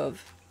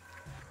Grove.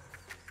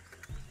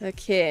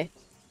 Okay.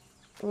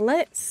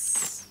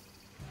 Let's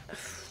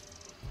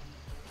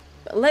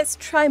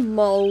try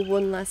Moll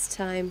one last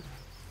time.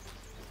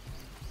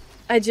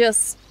 I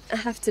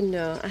have to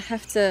know. I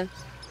have to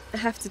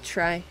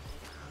try.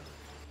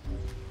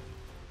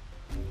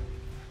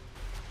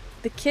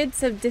 The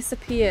kids have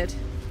disappeared.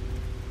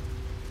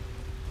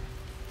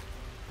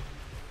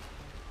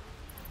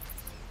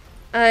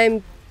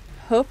 I'm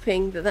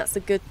hoping that that's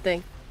a good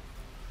thing.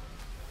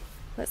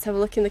 Let's have a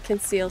look in the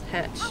concealed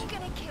hatch. I'm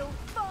gonna kill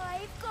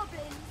 5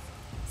 goblins.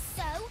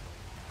 So,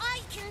 I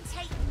can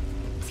take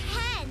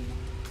 10.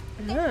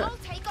 Then I'll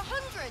take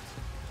 100.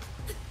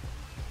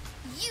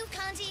 You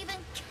can't even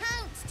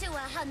count to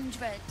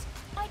 100.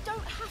 I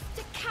don't have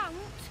to count.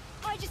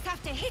 I just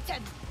have to hit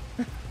him.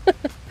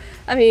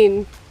 I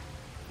mean,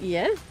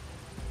 yeah,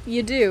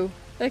 you do.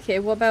 Okay,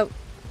 what about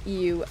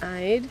you,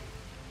 Ide?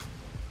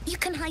 You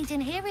can hide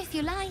in here if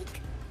you like.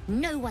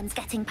 No one's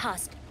getting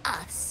past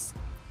us.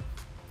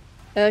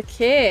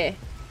 Okay.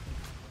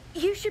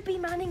 You should be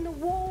manning the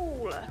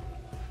wall.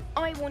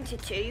 I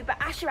wanted to, but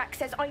Asherak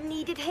says I'm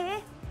needed here.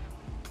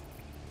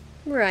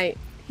 Right.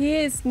 He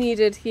is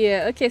needed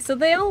here. Okay, so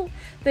they all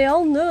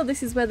know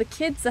this is where the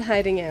kids are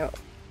hiding out.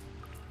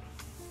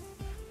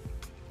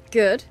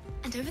 Good.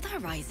 And over the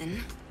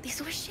horizon, they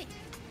saw a ship,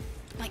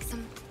 like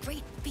some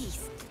great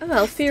beast. Oh,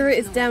 Alfira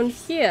is down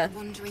here.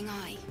 Wandering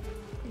eye.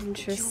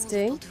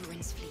 Interesting.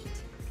 Baldurin's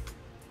fleet.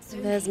 So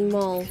There's named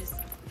Moll.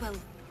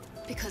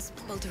 because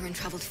Baldurin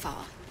travelled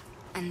far,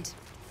 and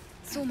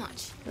so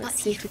much. Let's but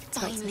see he if we can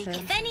talk to finally her.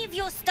 If any of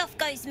your stuff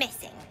goes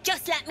missing,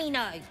 just let me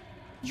know.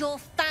 You're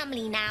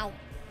family now.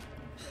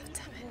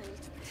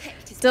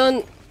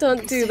 Don't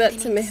And do so that they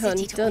to need me, the hon.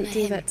 city to Don't honour do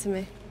him. that to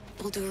me.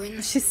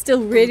 Baldurin. She's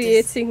still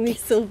radiating me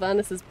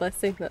Sylvanas'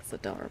 blessing. That's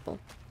adorable.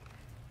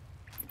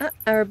 Ah,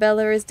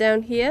 Arabella is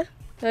down here.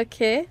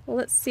 Okay, well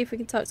let's see if we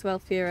can talk to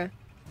Alfira.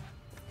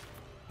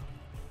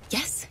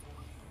 Yes.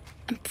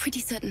 I'm pretty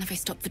certain if I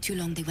stop for too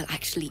long, they will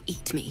actually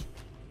eat me.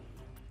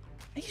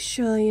 Are you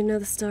sure you know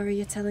the story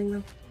you're telling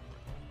them?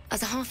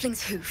 As a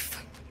halfling's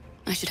hoof,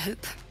 I should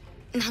hope.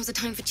 Now's the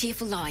time for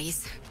cheerful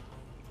lies,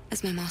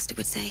 as my master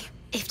would say.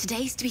 If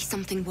today's to be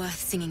something worth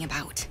singing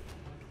about,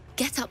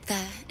 get up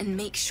there and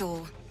make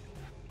sure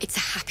it's a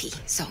happy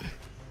song.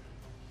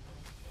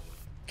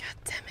 God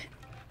damn it.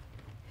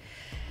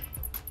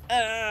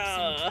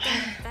 Some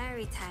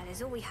fairy tale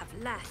is all we have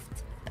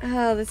left.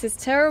 Oh, this is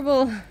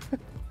terrible.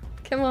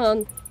 Come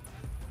on.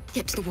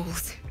 Get to the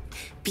walls.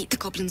 Beat the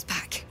goblins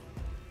back.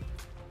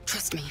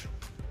 Trust me,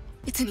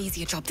 it's an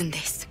easier job than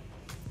this.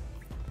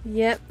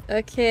 Yep,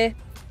 okay.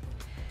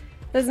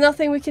 There's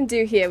nothing we can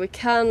do here. We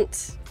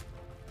can't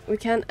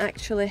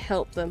actually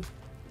help them.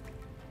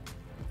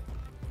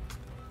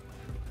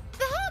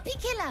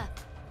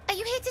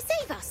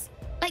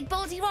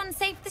 Baldur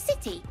saved the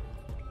city?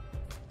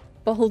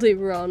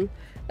 Baldur.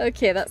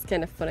 Okay, that's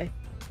kind of funny.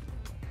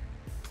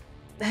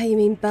 Ah, you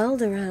mean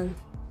Baldur?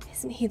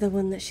 Isn't he the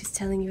one that she's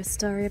telling you a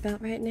story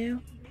about right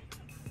now?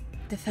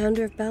 The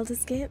founder of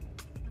Baldur's Gate?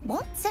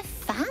 What's a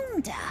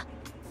founder?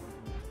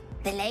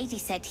 The lady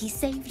said he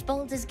saved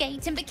Baldur's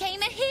Gate and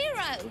became a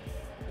hero.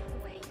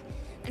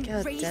 And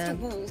God raised damn.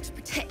 a wall to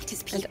protect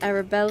his people. And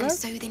Arabella? And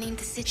so they named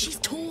the city. She's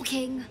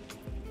talking.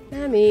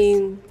 I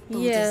mean,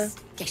 yeah.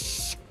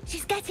 Shh.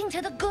 She's getting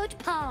to the good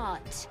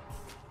part.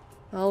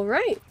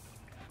 Alright.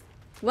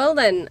 Well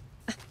then.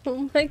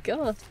 Oh my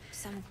god.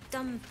 Some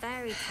dumb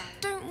fairy tale.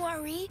 Don't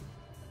worry.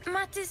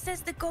 Mattis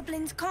says the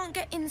goblins can't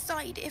get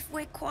inside if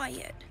we're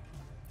quiet.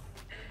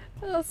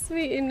 Oh,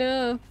 sweet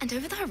enough. And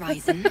over the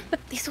horizon,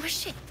 they saw a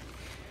ship.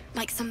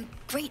 Like some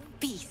great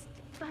beast.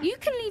 You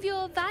can leave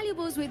your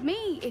valuables with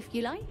me, if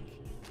you like.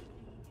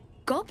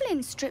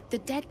 Goblins strip the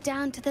dead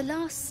down to the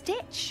last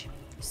stitch.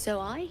 So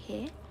I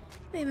hear.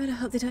 Maybe I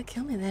hope they don't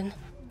kill me then.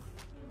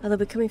 Or they'll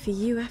be coming for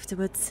you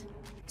afterwards.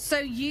 So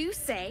you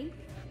say?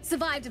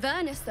 Survived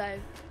Avernus, though.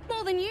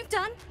 More than you've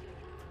done.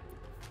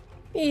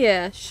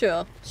 Yeah,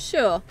 sure.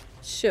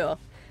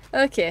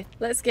 Okay,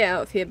 let's get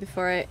out of here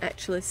before I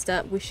actually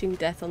start wishing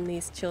death on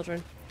these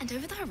children. And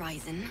over the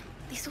horizon,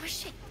 they saw a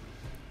ship.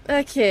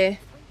 Okay.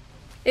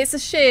 It's a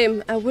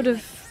shame. I would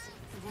have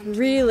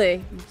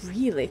really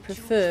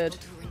preferred...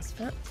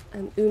 Oh,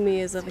 and Umi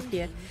is over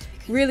here.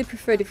 Really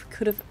preferred if we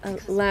could have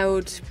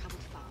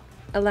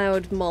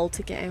allowed Moll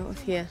to get out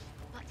of here.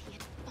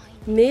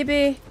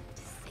 Maybe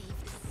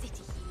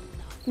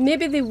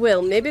they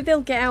will. Maybe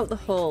they'll get out the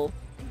hole.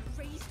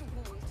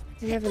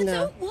 You never know. I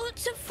don't want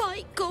to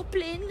fight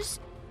goblins.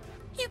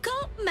 You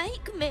can't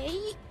make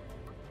me.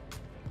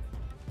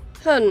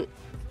 Hun.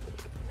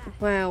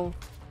 Wow.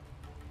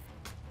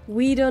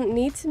 We don't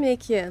need to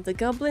make you. The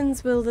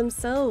goblins will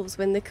themselves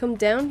when they come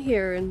down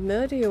here and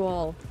murder you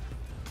all.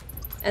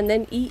 And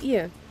then eat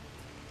you.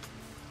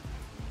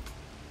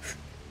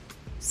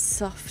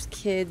 Soft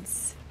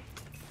kids.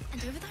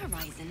 And over the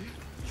horizon,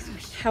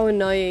 how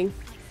annoying.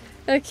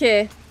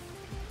 Okay.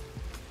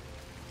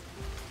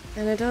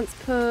 And I don't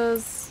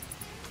suppose...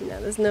 No,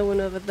 there's no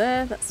one over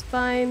there. That's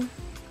fine.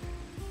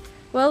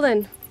 Well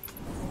then.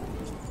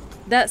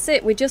 That's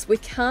it. We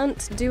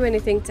can't do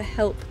anything to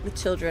help the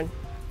children.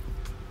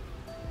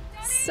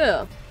 Donnie!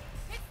 So.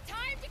 It's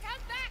time to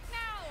come back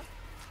now!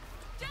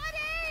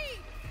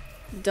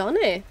 Donnie!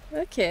 Donnie?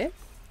 Okay.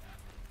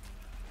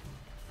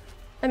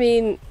 I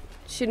mean,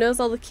 she knows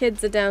all the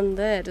kids are down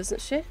there, doesn't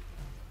she?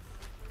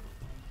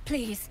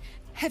 Please,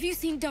 have you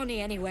seen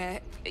Donnie anywhere?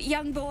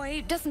 Young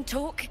boy, doesn't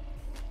talk.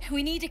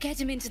 We need to get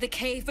him into the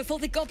cave before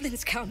the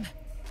goblins come.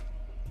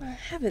 I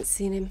haven't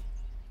seen him.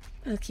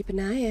 I'll keep an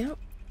eye out.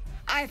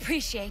 I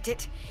appreciate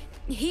it.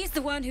 He's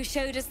the one who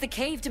showed us the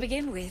cave to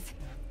begin with.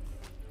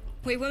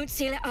 We won't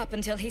seal it up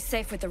until he's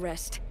safe with the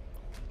rest.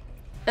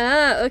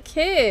 Ah,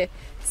 okay.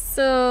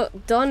 So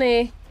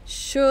Donnie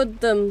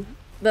showed them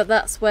that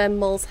that's where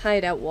Moll's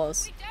hideout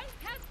was. We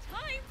don't have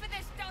time for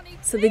this, Donnie,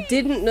 so they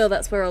didn't know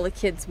that's where all the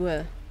kids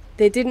were.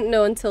 They didn't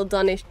know until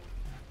Donnie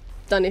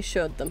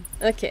showed them.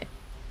 Okay.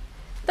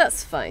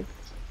 That's fine.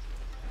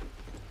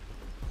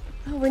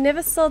 Oh, we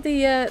never saw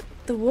the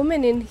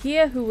woman in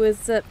here who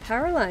was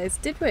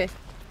paralyzed, did we?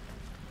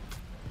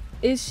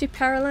 Is she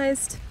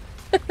paralyzed?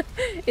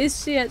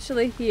 Is she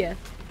actually here?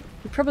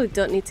 We probably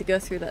don't need to go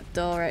through that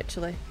door,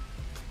 actually.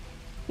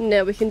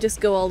 No, we can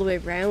just go all the way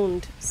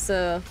round,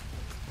 so...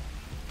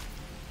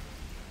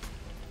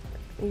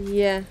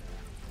 Yeah.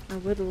 I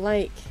would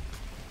like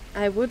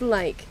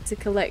to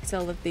collect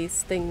all of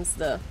these things,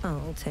 though.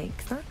 I'll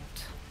take that.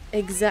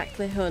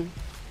 Exactly, hun.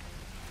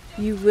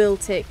 You will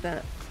take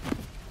that.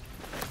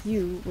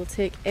 You will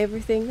take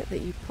everything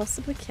that you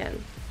possibly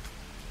can.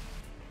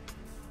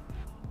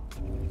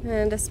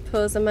 And I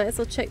suppose I might as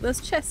well check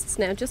those chests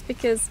now, just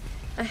because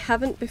I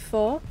haven't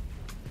before.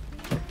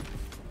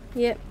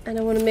 Yep, and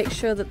I want to make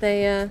sure that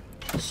they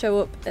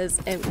show up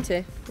as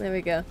empty. There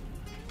we go.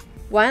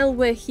 While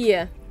we're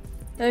here.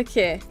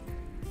 Okay.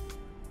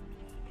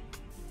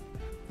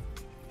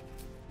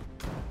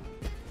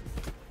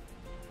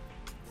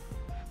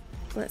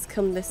 Let's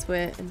come this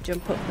way and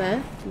jump up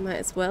there. Might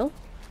as well.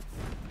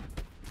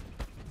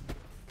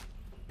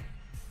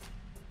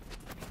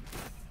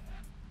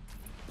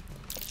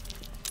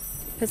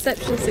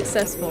 Perception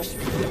successful.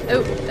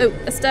 Oh,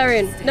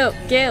 Astarion. No,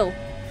 Gale.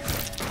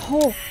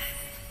 Oh.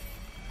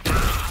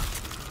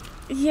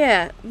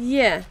 Yeah.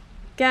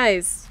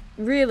 Guys,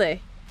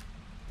 really?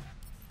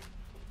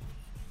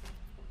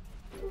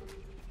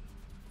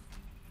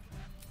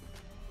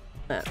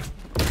 Ah.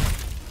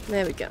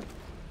 There we go.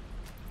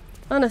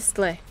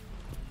 Honestly.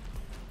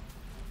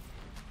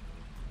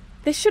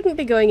 They shouldn't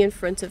be going in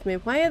front of me.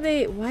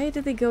 Why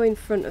do they go in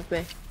front of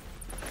me?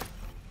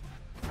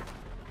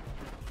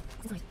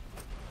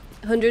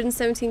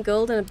 117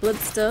 gold and a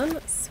bloodstone.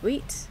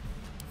 Sweet.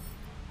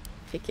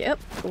 Pick it up.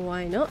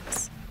 Why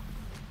not?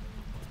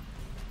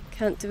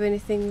 Can't do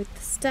anything with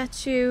the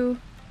statue.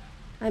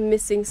 I'm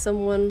missing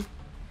someone.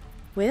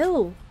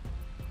 Will.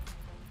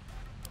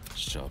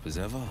 sharp as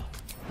ever.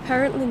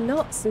 Apparently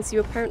not, since you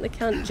apparently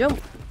can't jump.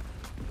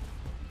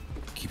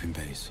 Keeping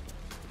pace.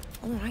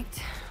 All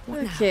right.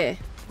 What okay.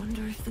 Now?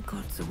 Wonder if the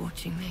gods are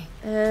watching me.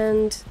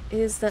 And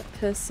is that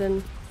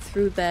person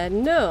through there?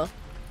 No.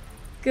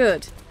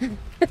 Good.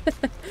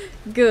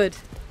 Good.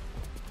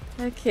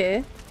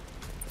 Okay.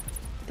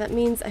 That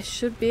means I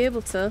should be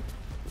able to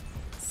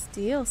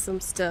steal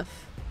some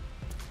stuff.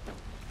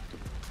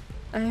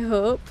 I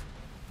hope.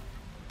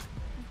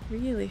 I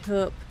really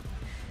hope.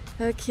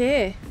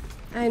 Okay.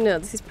 I know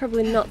this is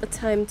probably not the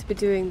time to be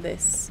doing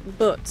this,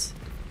 but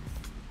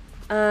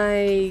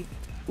I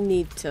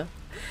need to.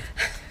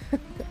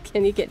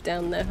 Can you get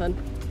down there,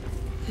 hun?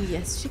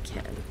 Yes, you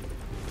can.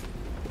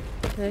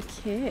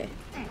 Okay.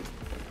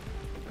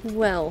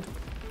 Well.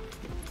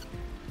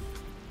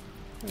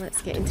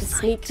 Let's get into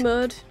sneak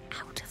mode.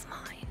 Out of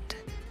mind.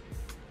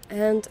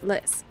 And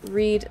let's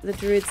read the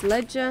druid's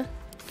ledger.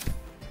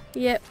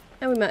 Yep,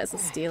 and we might as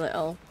well steal it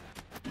all.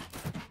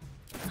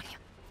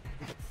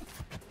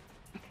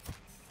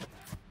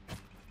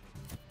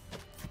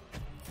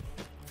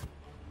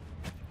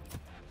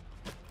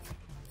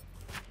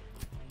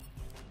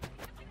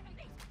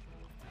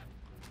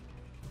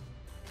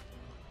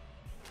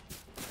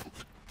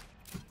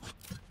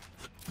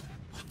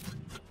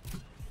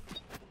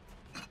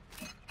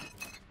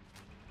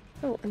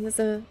 Oh, and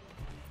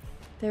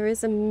there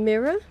is a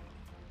mirror?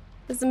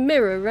 There's a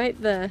mirror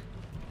right there.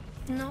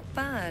 Not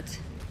bad.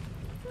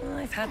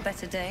 I've had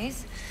better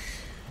days.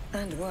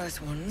 And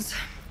worse ones.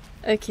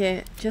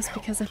 Okay, just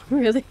because I'm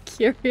really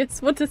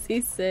curious, what does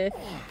he say?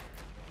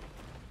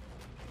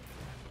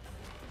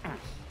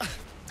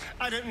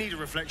 I don't need a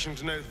reflection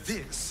to know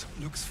this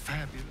looks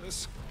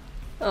fabulous.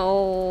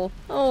 Oh,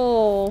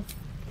 oh.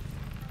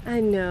 I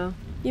know.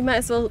 You might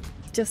as well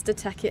just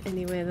attack it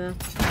anyway, though.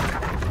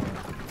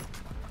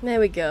 There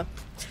we go.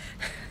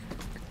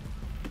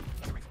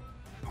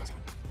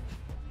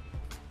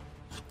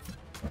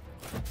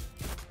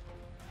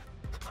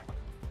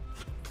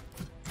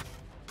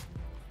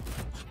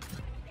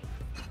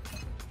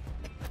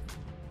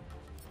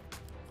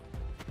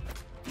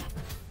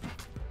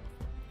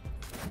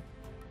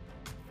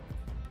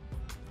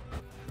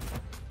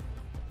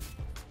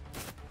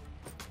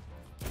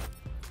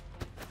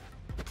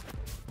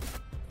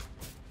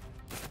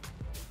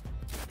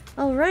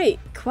 Alright,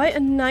 quite a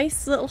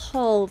nice little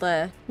haul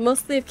there.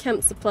 Mostly of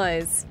camp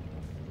supplies.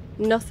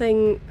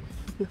 Nothing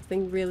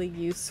really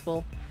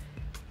useful.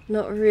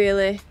 Not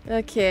really.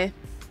 Okay.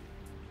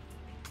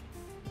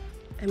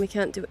 And we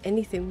can't do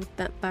anything with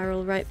that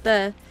barrel right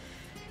there.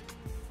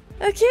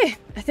 Okay,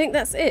 I think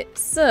that's it.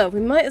 So, we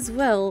might as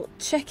well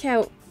check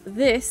out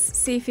this,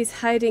 see if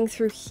he's hiding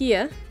through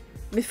here,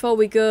 before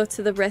we go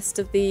to the rest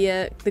of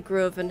the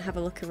grove and have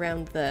a look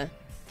around there.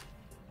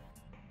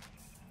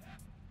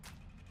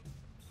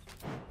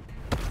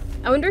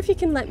 I wonder if you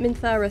can let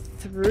Minthara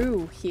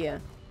through here.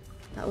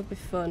 That would be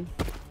fun.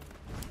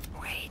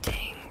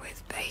 Waiting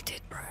with bated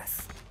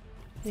breath.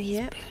 These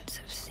Yep. boots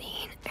have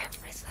seen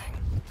everything.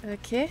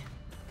 Okay.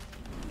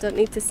 Don't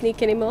need to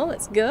sneak anymore.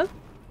 Let's go.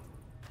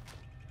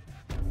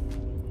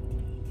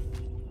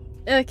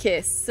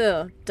 Okay,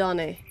 so,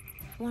 Donnie.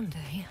 One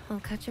day, I'll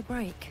catch a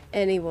break.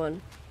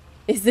 Anyone.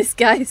 Is this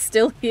guy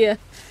still here?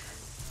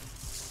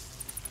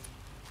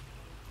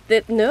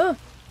 No,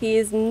 he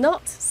is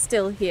not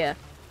still here.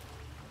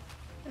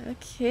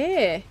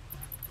 Okay.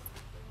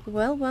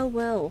 Well, well,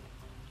 well.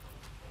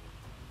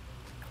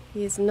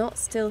 He is not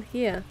still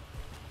here.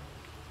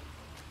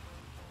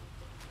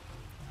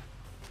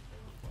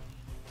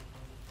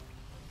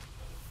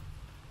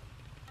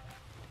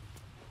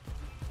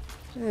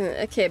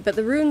 Okay, but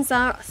the runes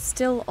are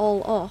still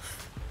all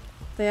off.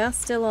 They are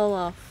still all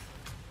off.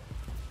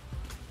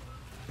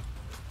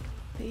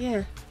 But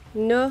yeah,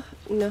 no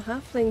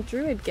halfling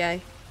druid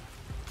guy.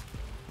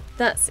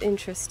 That's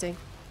interesting.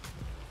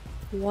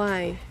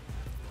 Why?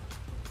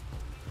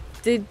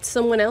 Did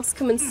someone else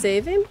come and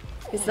save him?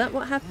 Is that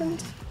what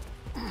happened?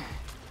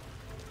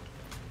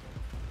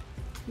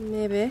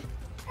 Maybe.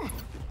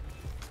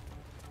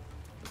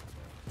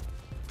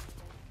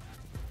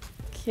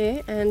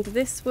 Okay, and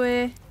this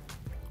way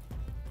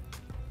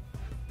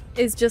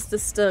is just a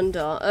stone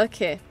door.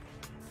 Okay.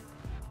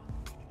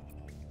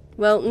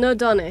 Well, no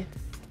Donnie.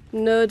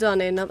 No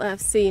Donnie, not that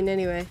I've seen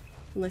anyway.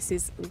 Unless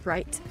he's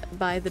right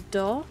by the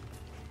door.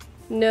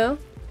 No.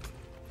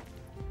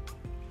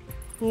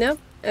 No?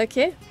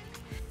 Okay.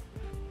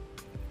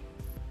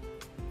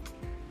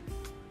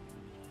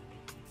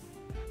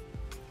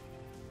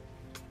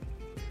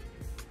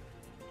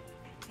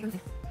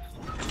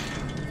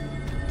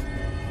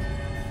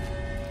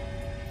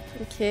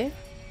 Okay.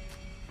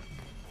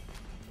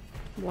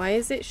 Why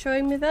is it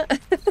showing me that?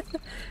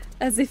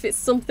 As if it's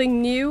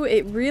something new.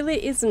 It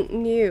really isn't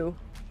new.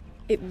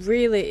 It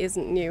really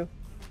isn't new.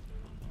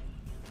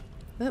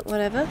 But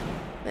whatever.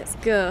 Let's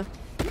go.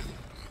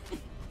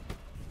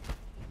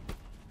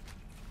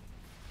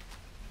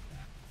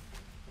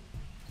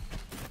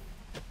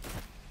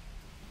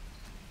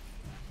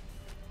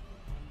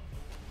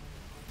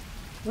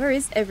 Where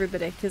is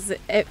everybody? Because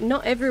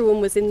not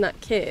everyone was in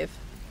that cave.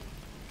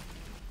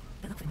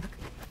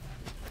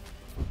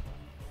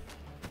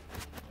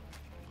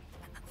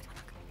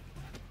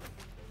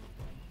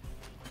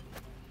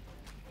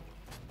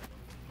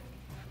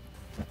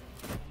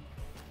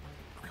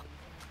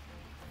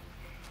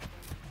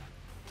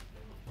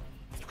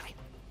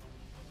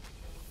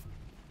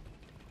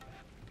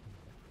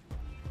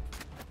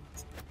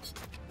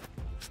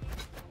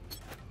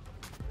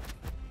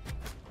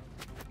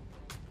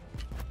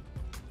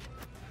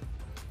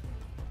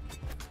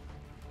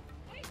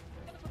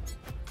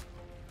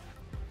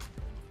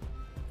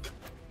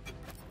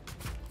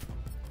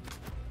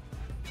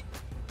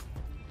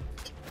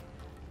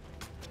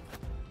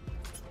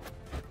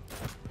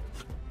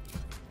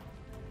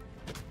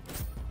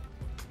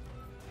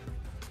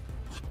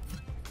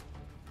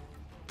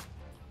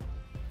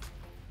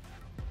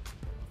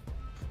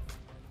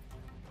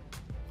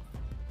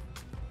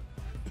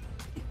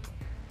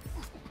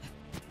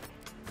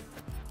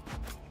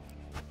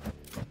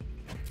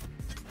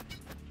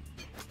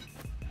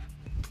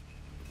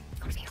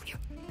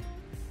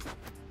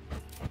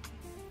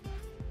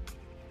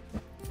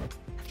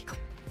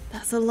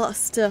 That's a lot of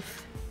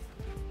stuff.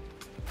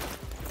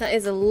 That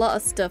is a lot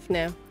of stuff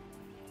now.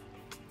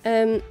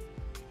 I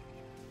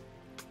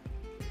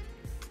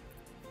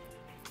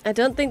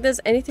don't think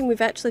there's anything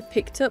we've actually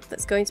picked up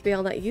that's going to be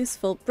all that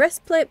useful.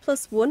 Breastplate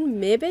 +1,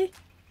 maybe?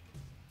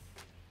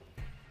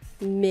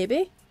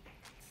 Maybe?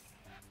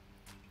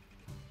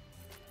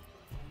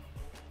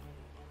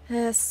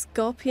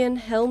 Scorpion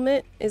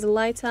helmet is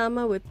light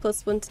armor with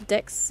 +1 to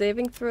dex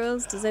saving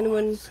throws. Does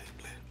anyone...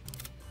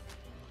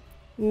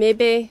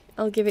 Maybe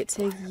I'll give it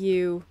to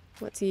you.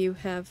 What do you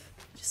have?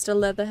 Just a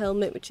leather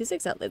helmet, which is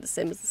exactly the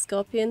same as the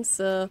Scorpion,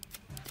 so...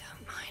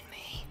 Don't mind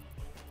me.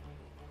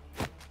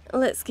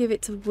 Let's give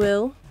it to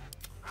Will.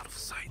 Out of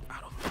sight,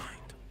 out of mind.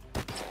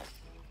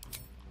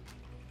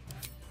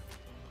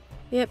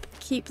 Yep,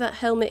 keep that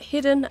helmet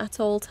hidden at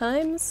all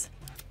times.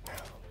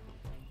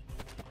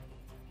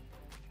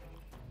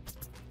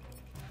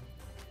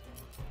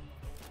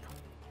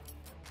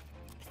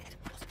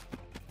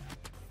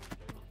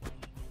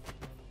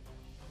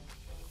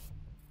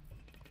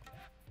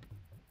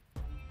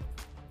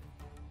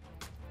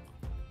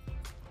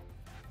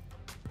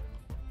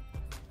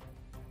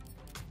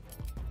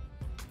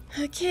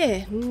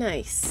 Okay,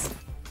 nice.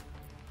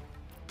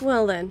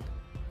 Well then.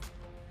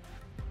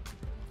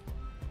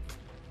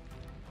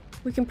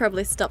 We can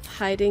probably stop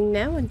hiding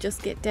now and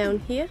just get down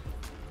here.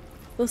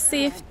 We'll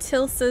see if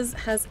Tilsas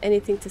has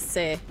anything to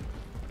say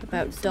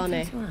about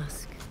Donny.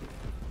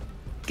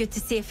 Good to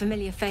see a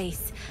familiar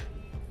face.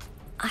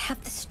 I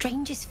have the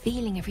strangest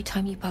feeling every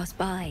time you pass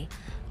by.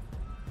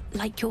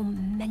 Like you're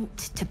meant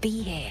to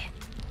be here.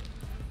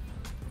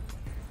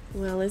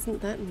 Well,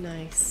 isn't that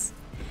nice?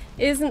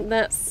 Isn't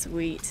that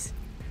sweet?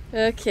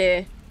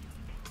 Okay.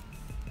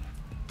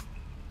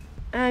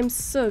 I'm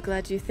so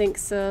glad you think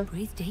so.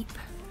 Breathe deep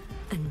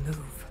and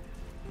move.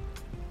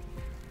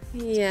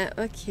 Yeah,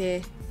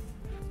 okay.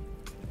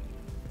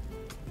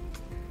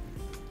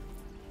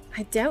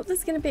 I doubt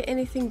there's going to be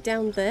anything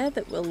down there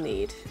that we'll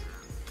need.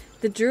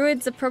 The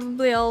druids are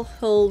probably all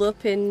holed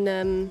up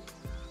in,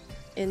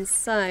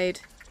 inside.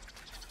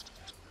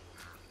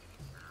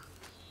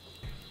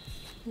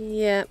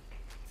 Yeah.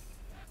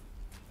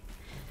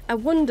 I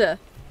wonder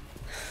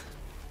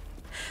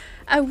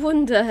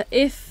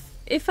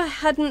if I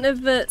hadn't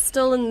have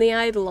stolen the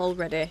idol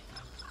already,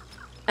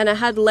 and I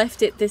had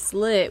left it this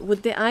late,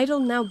 would the idol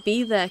now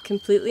be there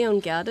completely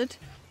unguarded?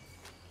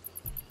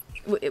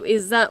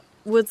 Is that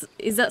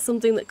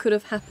something that could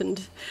have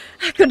happened?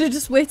 I could have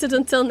just waited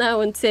until now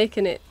and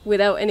taken it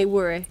without any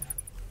worry.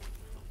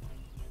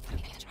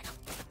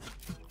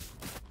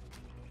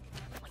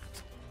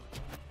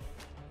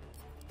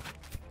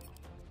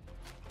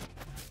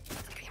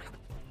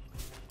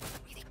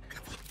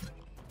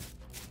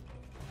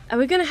 Are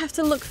we going to have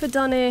to look for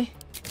Donny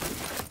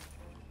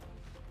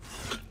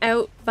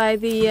out by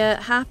the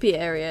harpy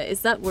area? Is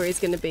that where he's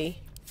going to be?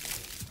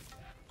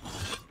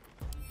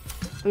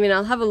 I mean,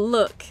 I'll have a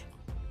look,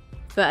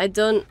 but I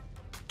don't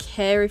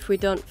care if we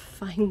don't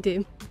find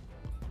him.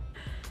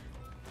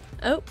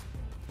 Oh,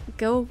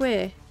 go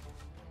away.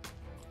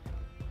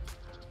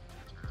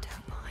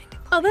 Don't mind.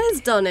 Oh, there's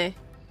Donny.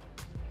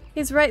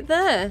 He's right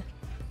there.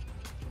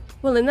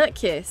 Well, in that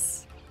case...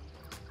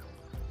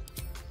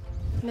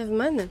 Never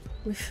mind then.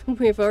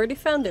 We've already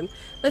found him.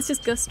 Let's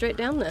just go straight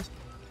down there.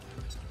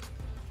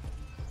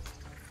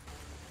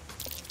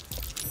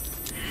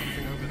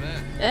 Something over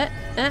there.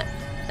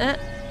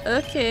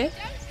 Okay. Don't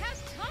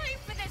have time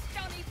for this,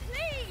 Donny,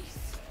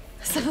 please.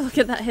 Let's have a look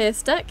at that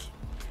haystack.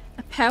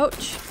 A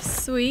pouch.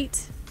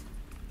 Sweet.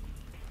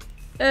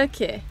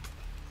 Okay.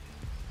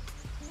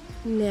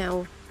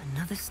 Now.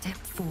 Another step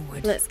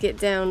forward. Let's get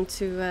down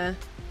to,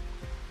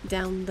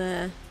 down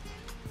there.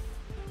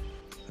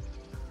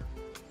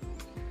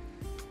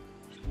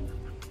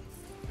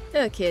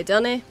 Okay,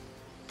 Donny.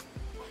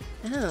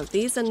 Oh,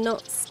 these are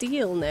not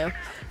steel now.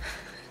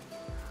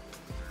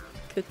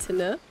 Good to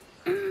know.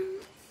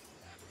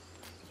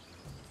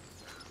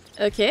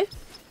 Okay.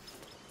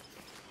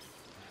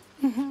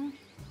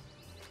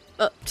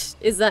 Oh,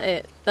 is that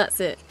it? That's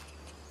it.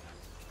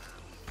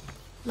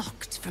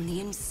 Locked from the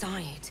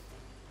inside.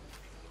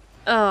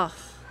 Oh,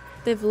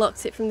 they've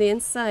locked it from the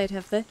inside,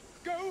 have they?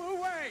 Go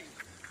away.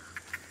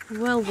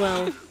 Well,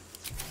 well.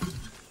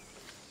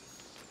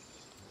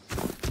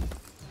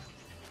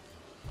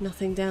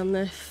 Nothing down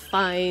there.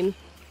 Fine.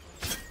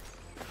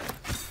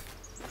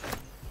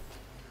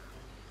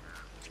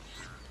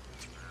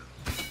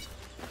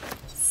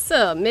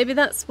 So, maybe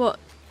that's what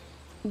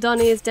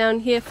Donny is down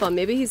here for.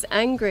 Maybe he's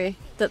angry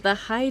that they're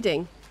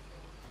hiding.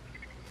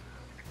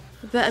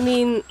 But I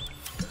mean,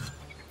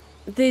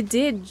 they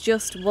did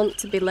just want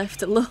to be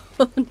left alone.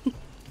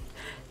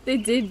 They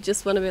did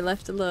just want to be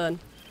left alone.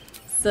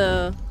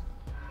 So,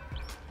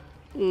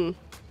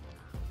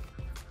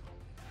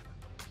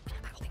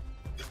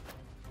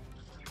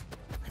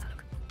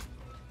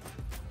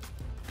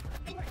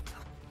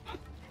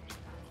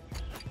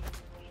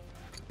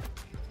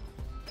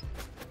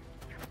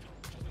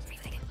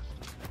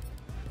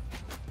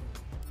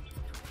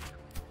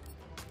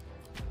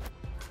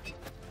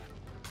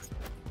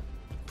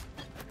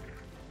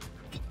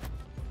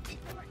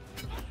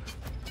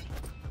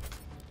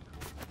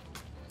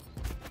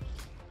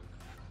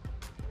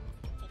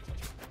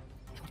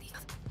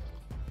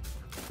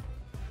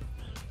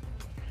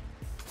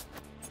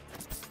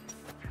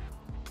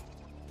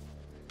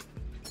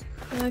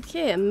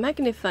 Okay, a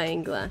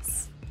magnifying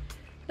glass.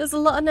 There's a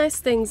lot of nice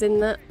things in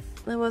that.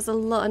 There was a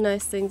lot of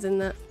nice things in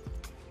that.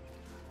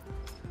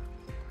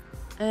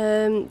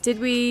 Did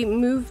we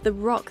move the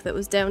rock that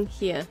was down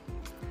here?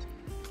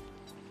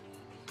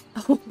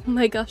 Oh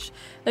my gosh.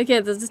 Okay,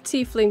 there's a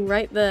tiefling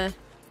right there.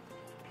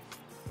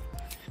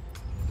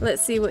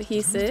 Let's see what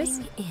he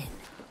says.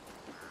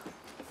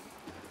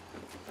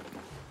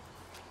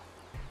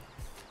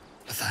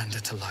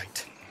 Lathander to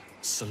light,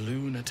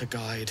 Selûne to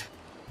guide,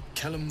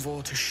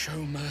 Kelemvor to show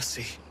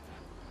mercy.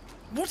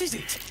 What is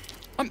it?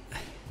 I'm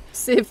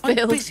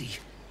busy.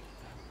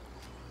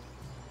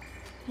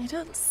 You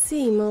don't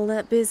seem all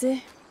that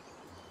busy.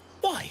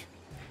 Why?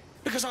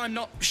 Because I'm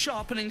not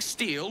sharpening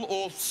steel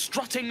or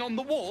strutting on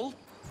the wall?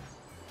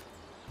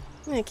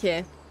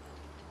 Okay.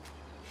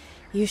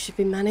 You should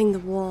be manning the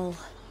wall.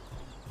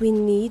 We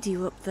need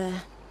you up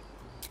there.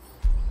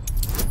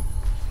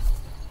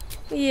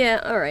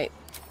 Yeah, alright.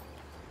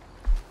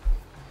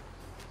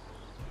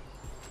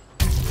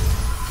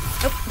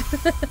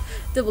 Oh,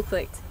 double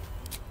clicked.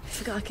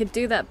 Forgot I could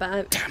do that, but I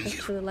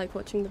actually like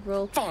watching the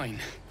roll. Fine.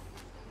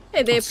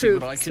 Hey, they I'll see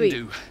approved. what I can Sweet.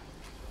 do.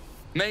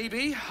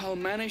 Maybe I'll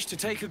manage to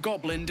take a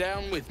goblin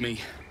down with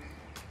me.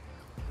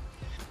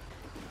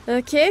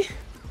 Okay.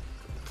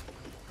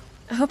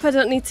 I hope I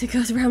don't need to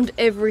go around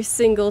every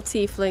single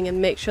tiefling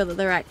and make sure that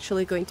they're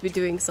actually going to be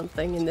doing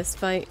something in this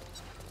fight.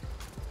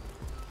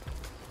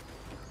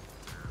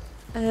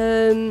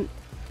 So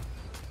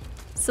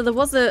there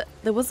was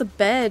a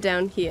bear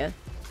down here.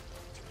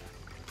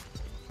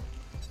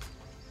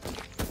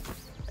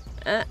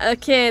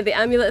 Okay, the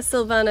Amulet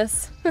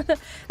Sylvanus.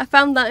 I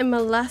found that in my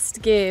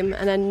last game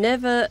and I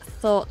never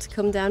thought to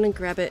come down and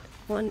grab it.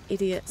 What an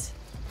idiot.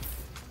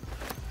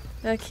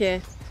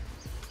 Okay.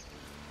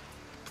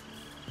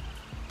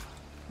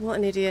 What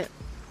an idiot.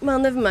 Well,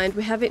 never mind,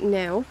 we have it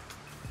now.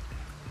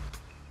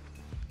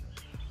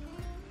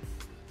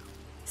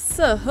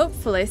 So,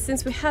 hopefully,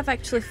 since we have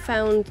actually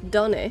found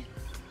Donny,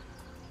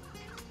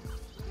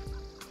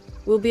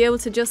 we'll be able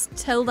to just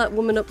tell that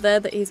woman up there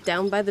that he's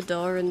down by the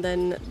door and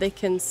then they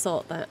can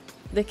sort that.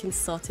 They can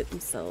sort it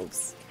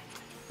themselves.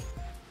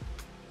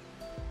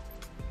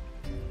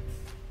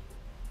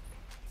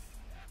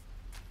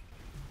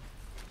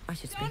 I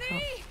should speak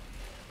up.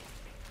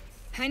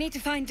 I need to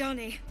find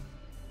Donny.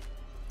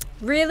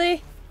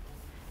 Really?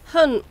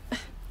 Hun,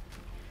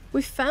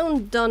 we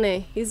found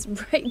Donny. He's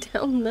right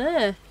down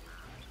there.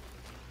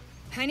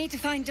 I need to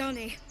find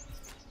Donny.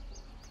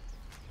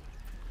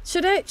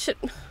 Should I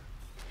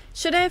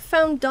have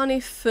found Donny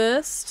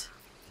first?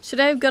 Should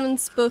I have gone and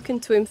spoken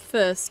to him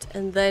first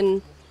and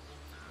then?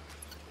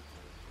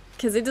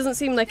 Because it doesn't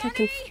seem like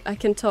I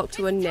can talk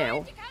to her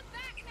now.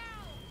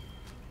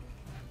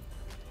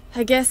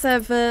 I guess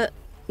I've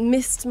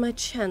missed my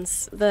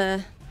chance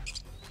there.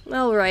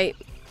 All right.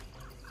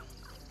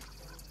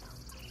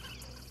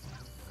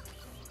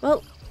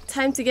 Well,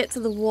 time to get to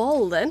the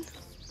wall then.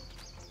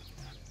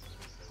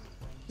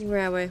 Where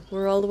are we?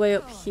 We're all the way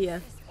up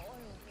here.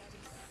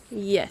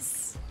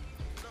 Yes.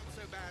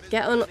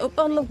 Get on up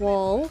on the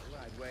wall.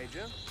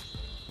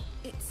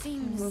 It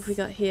seems. What have we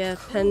got here?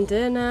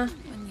 Pandena.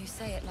 When you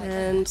say it like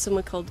and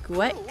someone called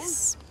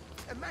Gwex.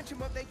 Imagine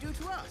what they do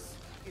to us.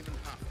 Given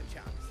half the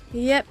chance.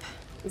 Yep.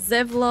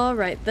 Zevlor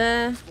right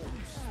there.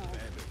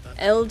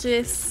 Elgis.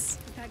 Is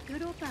that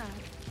good or bad?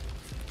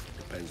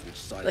 Depends which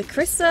side.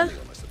 Lacrissa. On,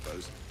 I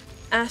suppose.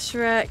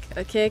 Ashrak.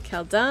 Okay,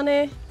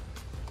 Kaldani.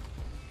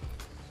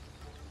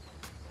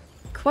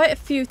 Quite a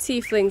few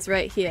tieflings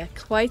right here.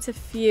 Quite a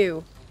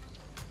few.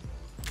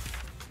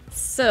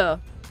 So.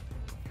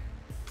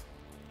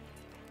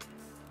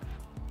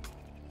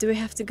 Do we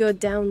have to go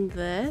down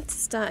there to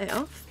start it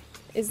off?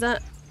 Is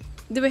that...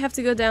 Do we have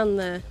to go down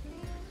there?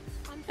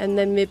 And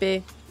then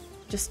maybe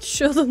just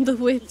show them the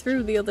way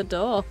through the other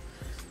door?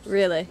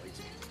 Really?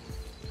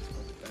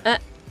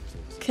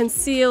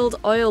 Concealed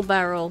oil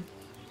barrel.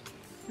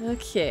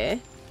 Okay.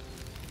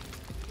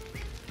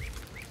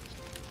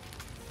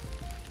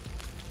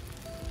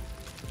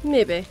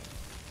 Maybe.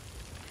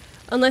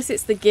 Unless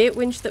it's the gate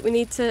winch that we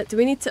need to... Do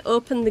we need to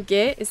open the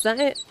gate? Is that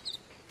it?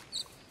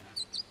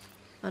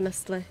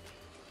 Honestly.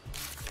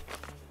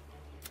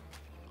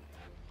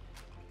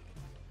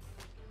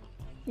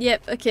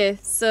 Yep, okay,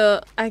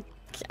 so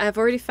I've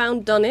already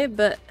found Donny,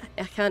 but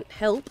I can't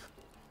help.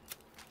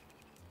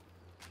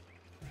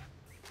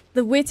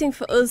 They're waiting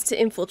for us to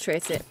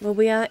infiltrate it. Well,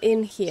 we are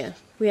in here.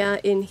 We are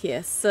in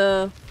here,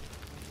 so...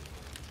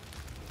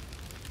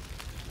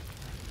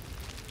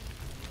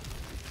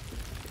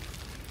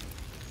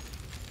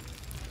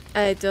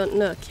 I don't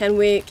know. Can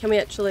we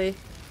actually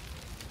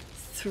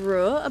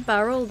throw a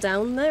barrel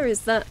down there?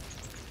 Is that...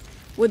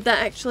 Would that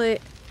actually...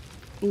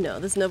 No,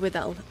 there's no way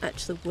that'll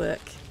actually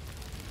work.